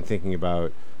to begin thinking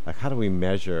about how do we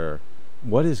measure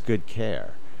what is good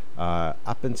care.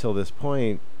 Up until this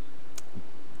point,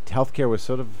 healthcare was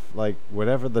sort of like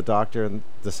whatever the doctor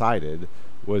decided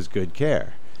was good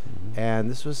care. Mm-hmm.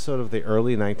 And this was sort of the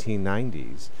early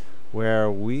 1990s where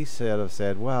we sort of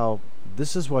said, well,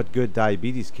 this is what good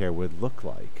diabetes care would look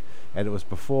like. And it was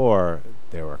before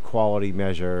there were quality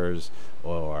measures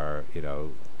or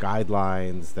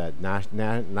guidelines that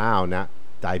now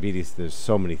diabetes, there's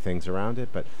so many things around it,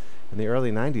 but in the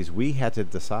early 90s we had to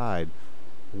decide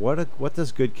what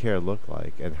does good care look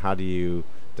like and how do you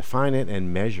define it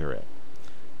and measure it.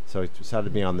 So it started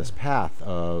to be on this path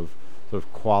of sort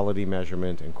of quality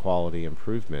measurement and quality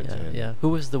improvement. Who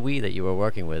was the we that you were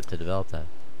working with to develop that?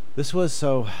 This was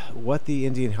what the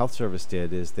Indian Health Service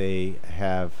did is they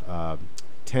have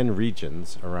 10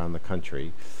 regions around the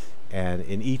country, and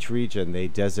in each region they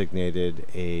designated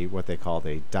what they called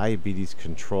a diabetes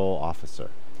control officer.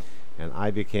 And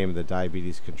I became the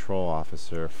diabetes control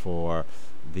officer for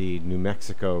the New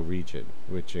Mexico region,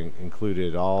 which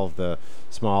included all of the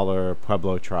smaller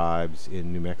Pueblo tribes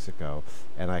in New Mexico.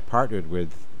 And I partnered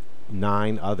with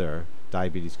 9 other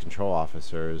diabetes control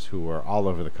officers who were all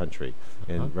over the country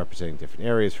and representing different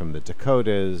areas from the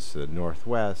Dakotas, the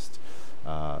Northwest,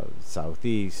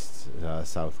 Southeast,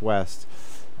 Southwest.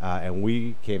 And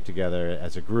we came together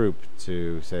as a group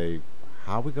to say,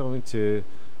 how are we going to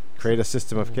create a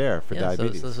system of care for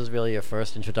diabetes? So this was really your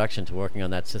first introduction to working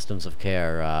on that systems of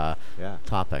care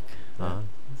topic.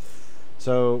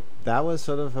 So that was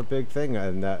sort of a big thing,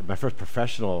 and my first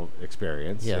professional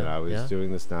experience. Yeah, And I was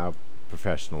doing this now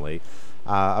professionally.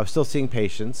 I was still seeing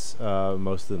patients,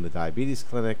 mostly in the diabetes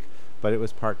clinic, but it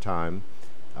was part-time.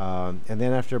 And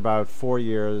then after about 4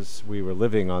 years, we were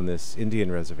living on this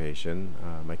Indian reservation.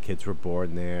 My kids were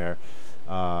born there.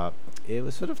 It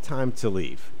was sort of time to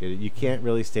leave. You can't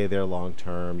really stay there long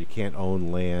term. You can't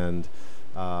own land.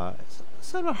 It's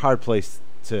sort of a hard place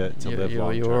to live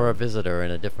long term. You were a visitor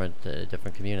in a different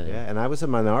community. Yeah, and I was a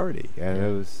minority, and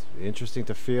it was interesting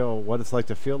to feel what it's like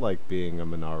to feel like being a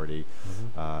minority.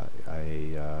 A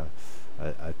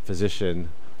physician,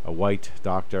 a white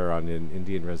doctor on an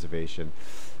Indian reservation.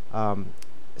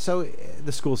 So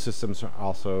the school systems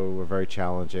also were very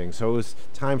challenging. So it was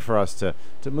time for us to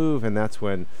move, and that's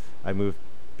when I moved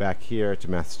back here to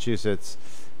Massachusetts,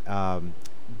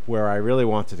 where I really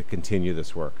wanted to continue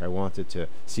this work. I wanted to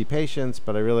see patients,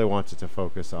 but I really wanted to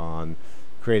focus on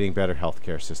creating better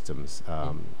healthcare systems.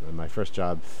 And my first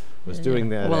job was doing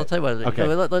that. Well, I'll tell you what. Okay.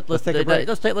 Let's take a break.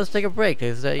 Let's take a break.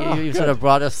 'Cause, you sort of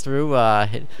brought us through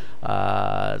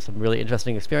some really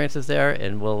interesting experiences there,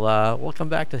 and we'll come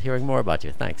back to hearing more about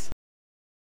you. Thanks.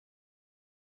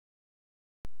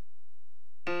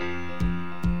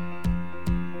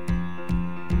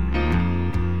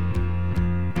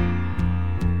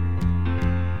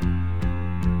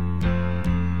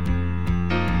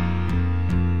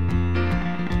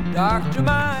 Doctor,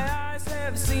 my eyes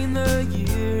have seen the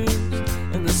years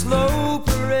and the slow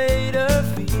parade of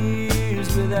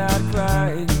fears without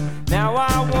crying. Now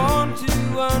I want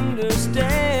to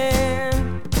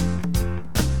understand.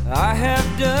 I have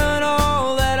done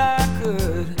all that I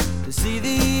could to see the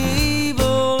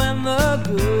evil and the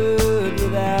good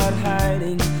without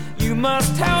hiding. You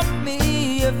must help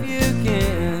me if you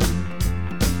can.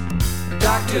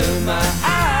 Doctor, my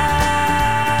eyes,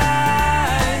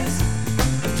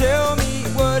 tell me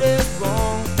what is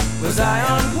wrong. Was I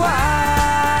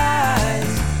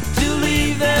unwise to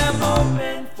leave them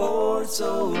open for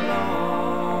so long?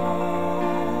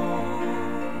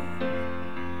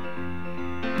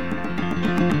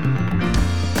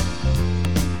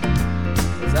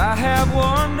 'Cause I have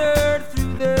wandered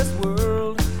through this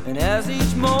world, and as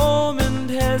each moment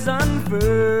has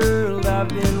unfurled, I've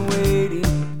been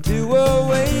waiting to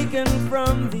awaken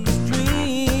from these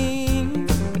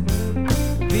dreams.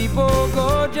 People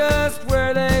go just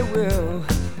where they will.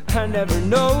 I never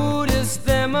noticed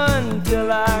them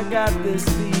until I got this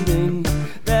feeling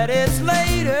that it's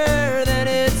later than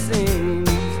it seems.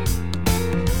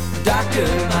 Doctor,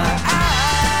 my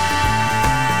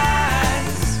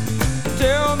eyes,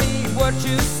 tell me what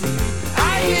you see.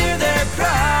 I hear their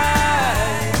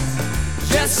cries.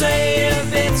 Just say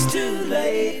if it's too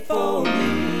late for me.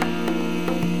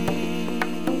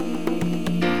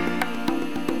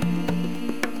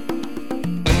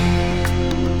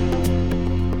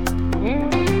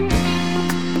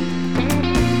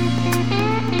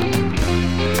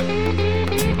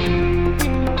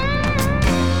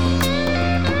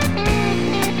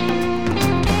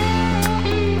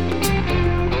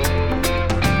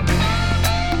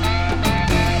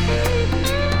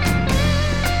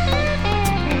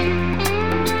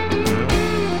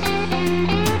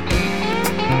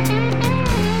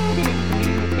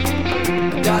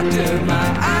 Doctor,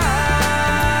 my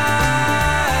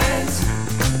eyes,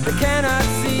 they cannot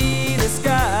see the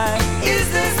sky.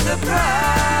 Is this the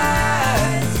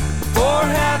price for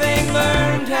having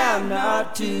learned how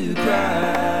not to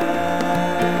cry?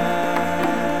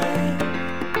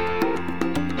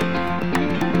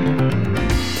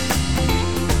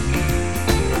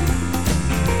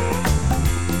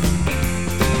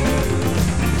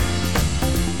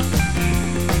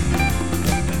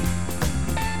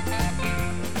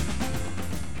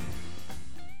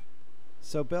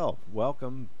 So, Bill,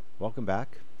 welcome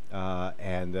back,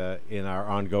 and in our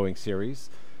ongoing series,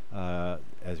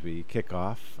 as we kick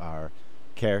off our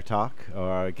care talk,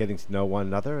 or getting to know one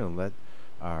another and let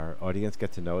our audience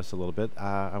get to know us a little bit,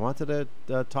 I wanted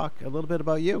to talk a little bit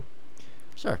about you.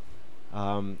 Sure.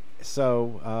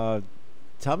 So,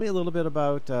 tell me a little bit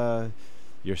about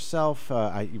yourself.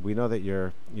 We know that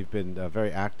you've been a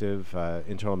very active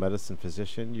internal medicine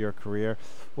physician. Your career,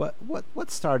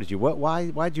 what started you?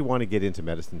 Why did you want to get into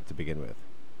medicine to begin with?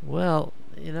 Well,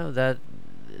 you know that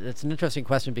it's an interesting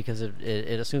question because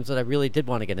it assumes that I really did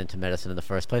want to get into medicine in the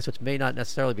first place, which may not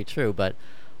necessarily be true. But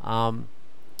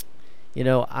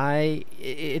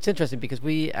it's interesting because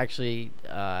we actually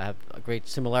have great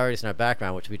similarities in our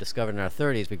background, which we discovered in our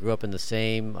 30s. We grew up in the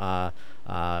same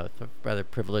rather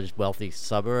privileged, wealthy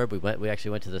suburb. We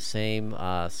actually went to the same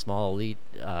small elite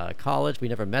college. We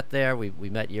never met there. We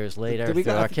met years later Did we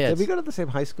through go? our kids. Did we go to the same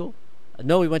high school?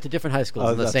 No, we went to different high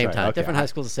schools at the that's same right. time. Okay. Different high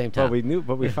schools at the same time.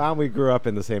 But we found we grew up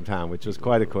in the same town, which was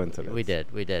quite a coincidence. We did.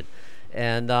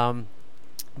 And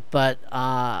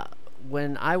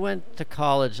when I went to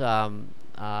college,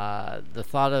 the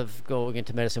thought of going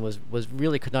into medicine was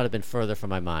really could not have been further from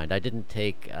my mind. I didn't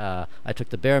take I took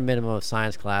the bare minimum of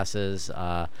science classes.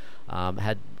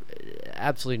 Had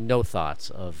absolutely no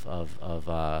thoughts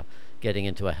of getting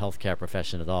into a healthcare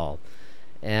profession at all,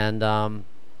 and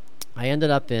I ended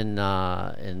up in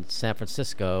San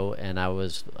Francisco, and I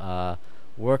was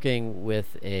working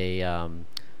with a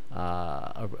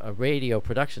radio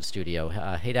production studio,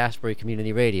 Haight-Ashbury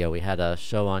Community Radio. We had a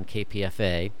show on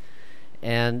KPFA,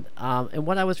 and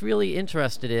what I was really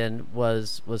interested in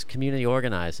was community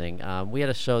organizing. We had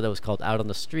a show that was called Out on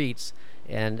the Streets,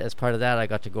 and as part of that, I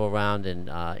got to go around and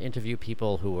interview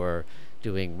people who were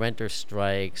doing renter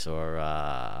strikes or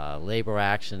labor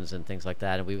actions and things like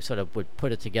that, and we sort of would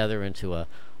put it together into a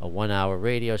 1-hour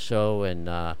radio show, and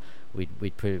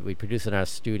we'd produce it in our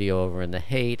studio over in the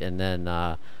Haight, and then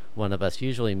one of us,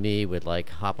 usually me, would like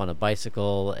hop on a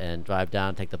bicycle and drive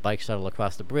down, take the bike shuttle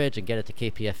across the bridge, and get it to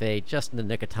KPFA just in the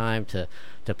nick of time to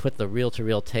put the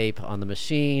reel-to-reel tape on the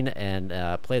machine and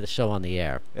play the show on the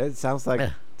air. It sounds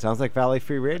like Valley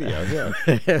Free Radio. Yeah.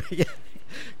 Yeah,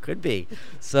 could be.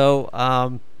 So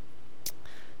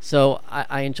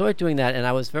I enjoyed doing that, and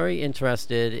I was very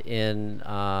interested in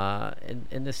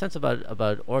the sense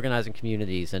about organizing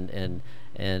communities and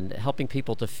helping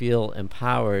people to feel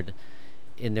empowered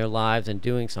in their lives and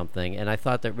doing something. And I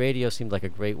thought that radio seemed like a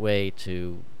great way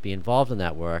to be involved in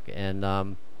that work. And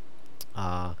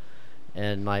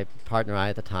my partner and I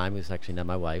at the time, who's actually now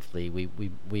my wife, Lee,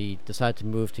 we decided to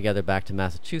move together back to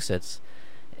Massachusetts.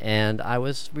 And I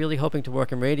was really hoping to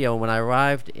work in radio. And when I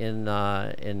arrived in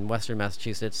Western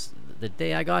Massachusetts, the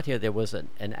day I got here, there was an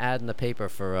ad in the paper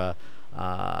for a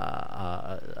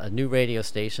new radio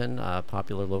station, a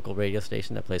popular local radio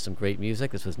station that plays some great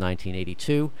music. This was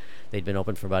 1982. They'd been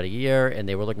open for about a year, and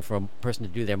they were looking for a person to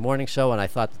do their morning show. And I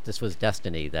thought that this was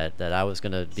destiny, that I was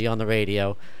going to be on the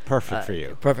radio. Perfect for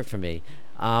you. Perfect for me.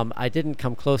 I didn't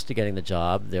come close to getting the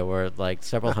job. There were like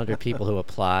several hundred people who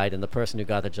applied, and the person who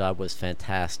got the job was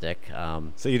fantastic.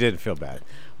 So you didn't feel bad?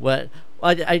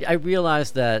 I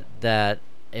realized that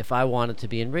if I wanted to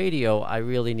be in radio, I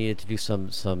really needed to do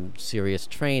some serious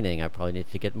training. I probably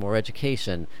needed to get more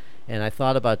education. And I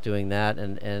thought about doing that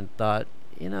and thought,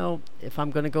 if I'm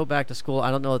going to go back to school,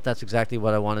 I don't know if that's exactly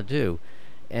what I want to do.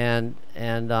 And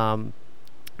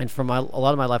for a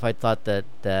lot of my life, I thought that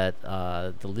the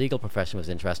legal profession was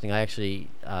interesting. I actually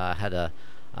had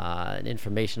an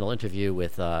informational interview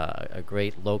with a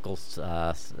great local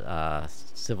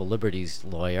civil liberties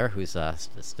lawyer who's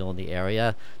still in the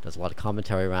area, does a lot of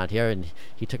commentary around here, and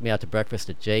he took me out to breakfast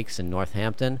at Jake's in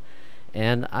Northampton.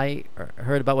 And I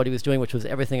heard about what he was doing, which was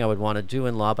everything I would want to do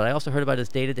in law, but I also heard about his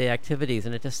day-to-day activities,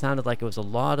 and it just sounded like it was a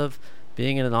lot of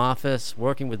being in an office,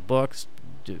 working with books,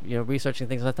 researching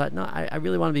things. And I thought, no, I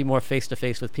really want to be more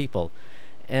face-to-face with people.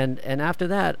 And after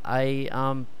that,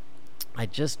 I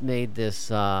just made this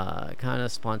kind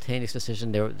of spontaneous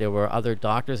decision. There were other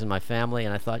doctors in my family,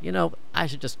 and I thought, I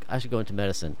should go into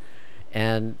medicine.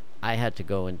 And I had to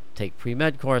go and take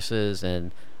pre-med courses,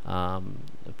 and I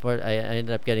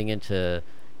ended up getting into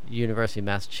University of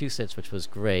Massachusetts, which was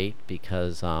great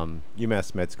because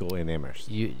UMass Med School in Amherst.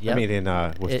 Yep. I mean in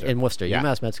Worcester. In Worcester, yeah.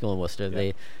 UMass Med School in Worcester.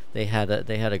 Yeah. They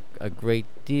had a great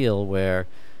deal where,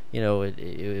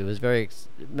 it was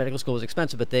medical school was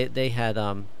expensive, but they had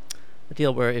a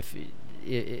deal where if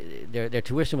their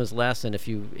tuition was less, and if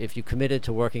you committed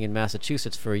to working in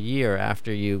Massachusetts for a year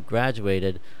after you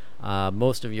graduated,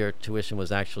 most of your tuition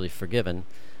was actually forgiven.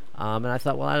 And I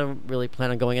thought, well, I don't really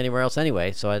plan on going anywhere else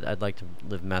anyway, so I'd like to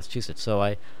live in Massachusetts. So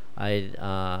I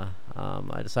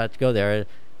decided to go there.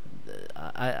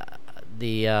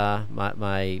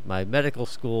 My medical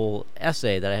school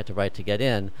essay that I had to write to get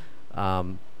in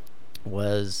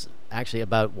was actually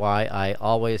about why I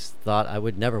always thought I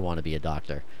would never want to be a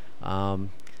doctor.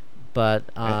 But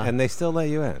and they still let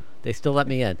you in. They still let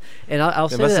me in, and I'll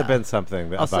say there must that, have been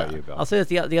something about you, Bill. I'll say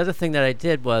that the other thing that I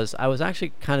did was I was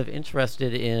actually kind of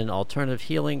interested in alternative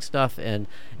healing stuff, and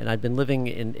I'd been living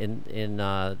in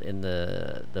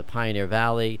the Pioneer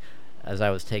Valley as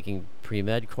I was taking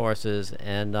pre-med courses,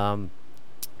 and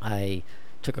I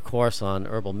took a course on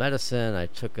herbal medicine. I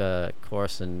took a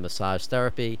course in massage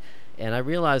therapy, and I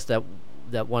realized that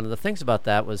one of the things about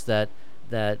that was that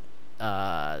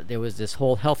there was this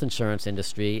whole health insurance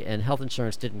industry, and health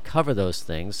insurance didn't cover those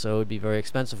things, so it would be very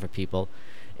expensive for people.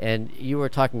 And you were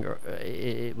talking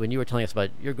when you were telling us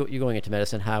about you going into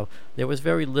medicine, how there was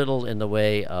very little in the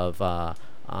way of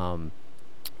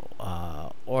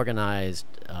organized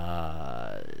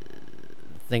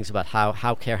things about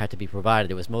how care had to be provided.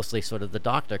 It was mostly sort of the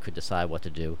doctor could decide what to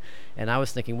do. And I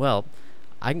was thinking, well,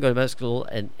 I can go to medical school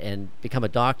and become a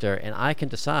doctor, and I can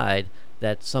decide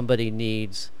that somebody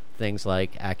needs things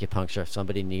like acupuncture,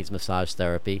 somebody needs massage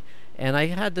therapy. And I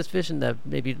had this vision that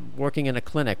maybe working in a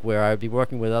clinic where I'd be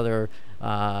working with other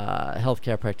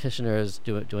healthcare practitioners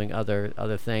doing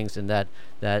other things, and that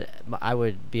I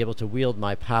would be able to wield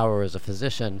my power as a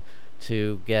physician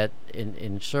to get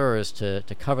insurers to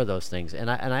cover those things. And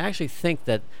I actually think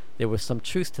that there was some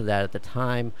truth to that at the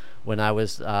time when I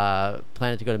was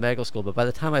planning to go to medical school. But by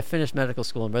the time I finished medical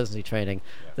school and residency training,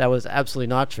 that was absolutely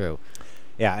not true.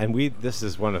 Yeah, and this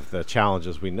is one of the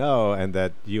challenges we know, and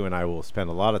that you and I will spend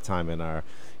a lot of time in our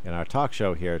talk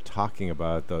show here talking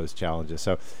about those challenges.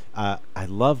 So I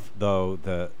love, though,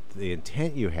 the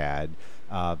intent you had.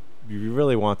 You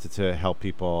really wanted to help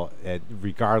people,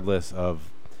 regardless of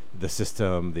the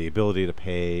system, the ability to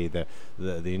pay, the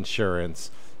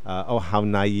insurance. Oh, how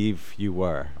naive you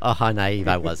were! Oh, how naive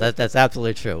I was! That's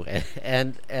absolutely true.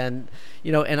 And and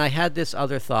I had this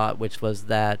other thought, which was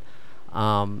that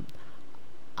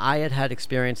I had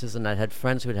experiences, and I had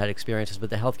friends who had experiences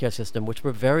with the healthcare system, which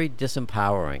were very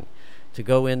disempowering. To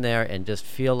go in there and just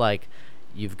feel like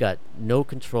you've got no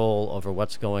control over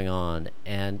what's going on.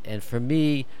 And for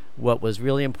me, what was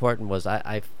really important was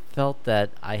I felt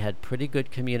that I had pretty good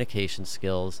communication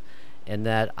skills, and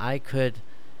that I could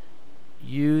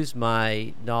use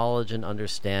my knowledge and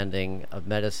understanding of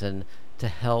medicine to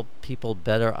help people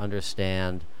better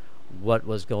understand what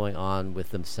was going on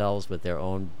with themselves, with their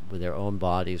own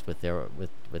bodies, with their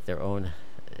own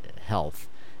health,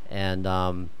 and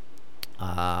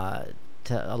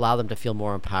to allow them to feel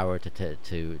more empowered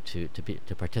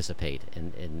to participate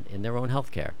in their own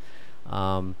health care.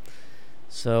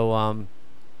 So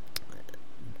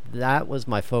that was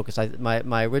my focus.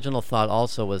 My original thought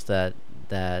also was that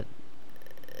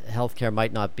healthcare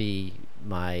might not be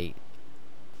my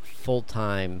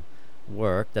full-time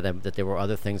work, that there were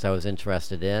other things I was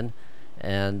interested in,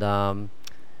 and I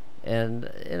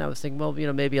was thinking, well,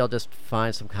 maybe I'll just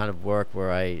find some kind of work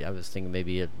where I was thinking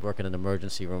maybe work in an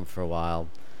emergency room for a while,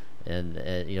 and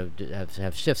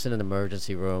have shifts in an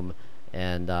emergency room,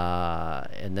 and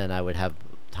then I would have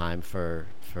time for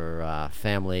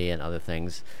family and other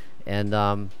things, and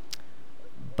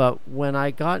but when I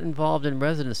got involved in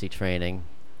residency training,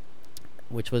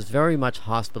 which was very much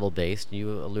hospital-based,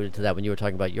 you alluded to that when you were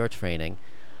talking about your training,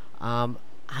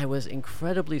 I was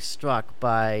incredibly struck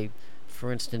by,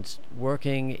 for instance,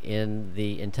 working in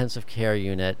the intensive care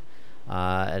unit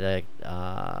I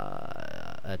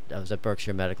was at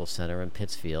Berkshire Medical Center in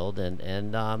Pittsfield,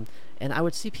 and I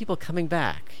would see people coming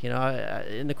back.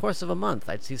 In the course of a month,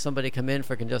 I'd see somebody come in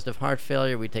for congestive heart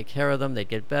failure. We'd take care of them. They'd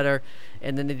get better,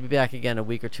 and then they'd be back again a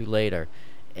week or two later.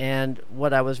 And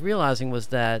what I was realizing was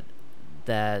that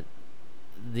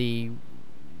the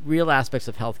real aspects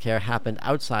of healthcare happened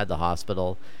outside the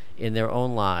hospital in their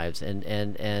own lives, and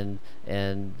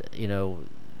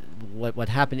what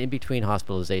happened in between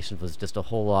hospitalizations was just a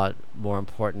whole lot more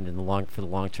important for the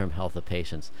long-term health of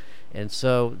patients. And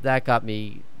so that got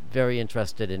me very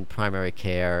interested in primary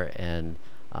care, and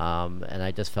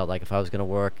I just felt like if I was going to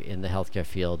work in the healthcare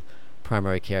field,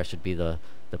 primary care should be the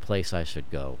place I should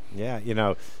go. Yeah,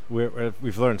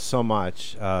 we've learned so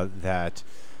much that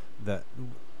the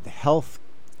health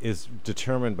is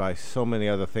determined by so many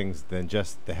other things than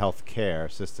just the health care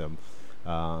system.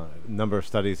 A number of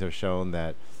studies have shown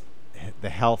that the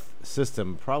health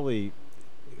system probably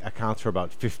accounts for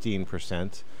about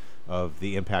 15% of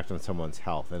the impact on someone's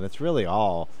health, and it's really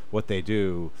all what they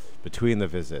do between the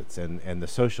visits and the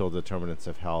social determinants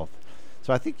of health.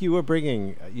 So I think you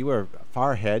were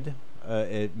far ahead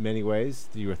in many ways.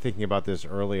 You were thinking about this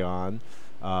early on,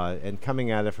 and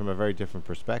coming at it from a very different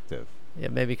perspective. Yeah,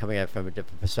 maybe coming at it from a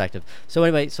different perspective. So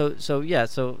anyway, so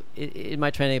in my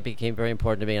training, it became very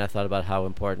important to me, and I thought about how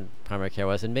important primary care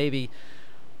was, and maybe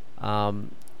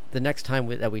the next time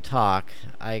that we talk,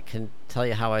 I can tell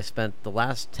you how I spent the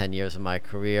last 10 years of my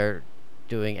career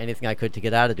doing anything I could to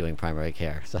get out of doing primary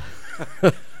care. So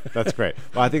that's great.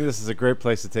 Well, I think this is a great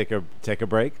place to take a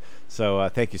break. So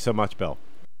thank you so much, Bill.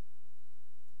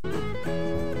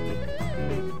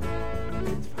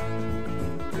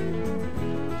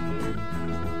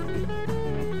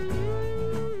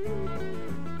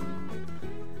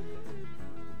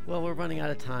 running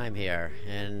out of time here,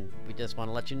 and we just want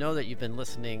to let you know that you've been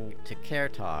listening to Care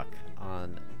Talk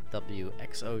on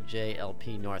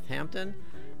WXOJLP Northampton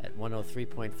at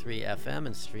 103.3 FM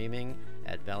and streaming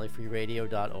at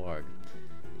valleyfreeradio.org.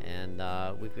 And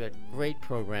we've got great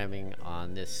programming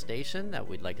on this station that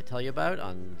we'd like to tell you about.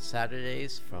 On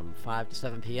Saturdays from 5 to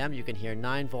 7 p.m. you can hear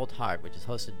 9 Volt Heart, which is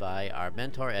hosted by our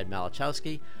mentor Ed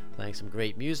Malachowski, playing some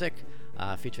great music,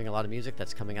 featuring a lot of music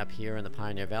that's coming up here in the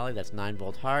Pioneer Valley. That's 9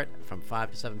 Volt Heart from 5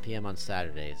 to 7 p.m. on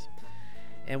Saturdays.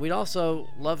 And we'd also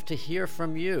love to hear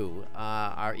from you.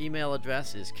 Our email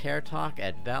address is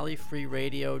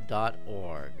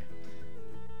caretalk@valleyfreeradio.org.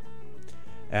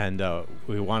 And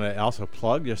we want to also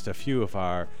plug just a few of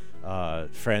our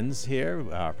friends here,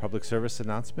 our public service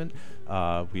announcement.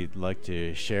 We'd like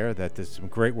to share that there's some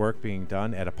great work being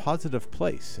done at A Positive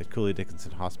Place at Cooley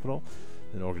Dickinson Hospital,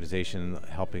 an organization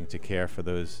helping to care for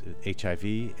those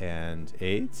HIV and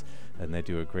AIDS, and they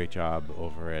do a great job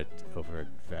over at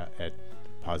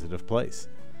Positive Place.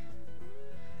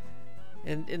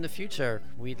 And in the future,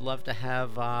 we'd love to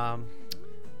have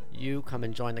you come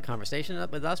and join the conversation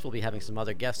with us. We'll be having some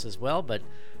other guests as well, but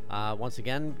once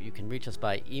again, you can reach us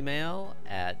by email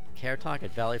at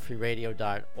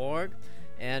caretalk@valleyfreeradio.org,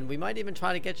 and we might even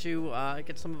try to get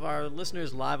some of our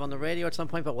listeners live on the radio at some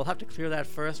point, but we'll have to clear that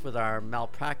first with our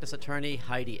malpractice attorney,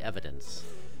 Heidi Evidence.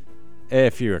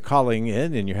 If you're calling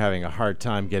in and you're having a hard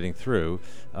time getting through,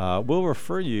 we'll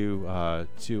refer you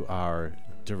to our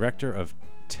Director of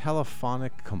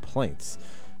Telephonic Complaints,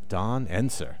 Don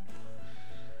Enser.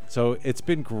 So it's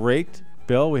been great,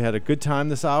 Bill. We had a good time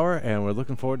this hour, and we're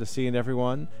looking forward to seeing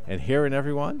everyone and hearing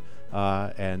everyone.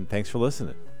 And thanks for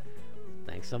listening.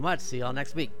 Thanks so much. See you all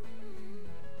next week.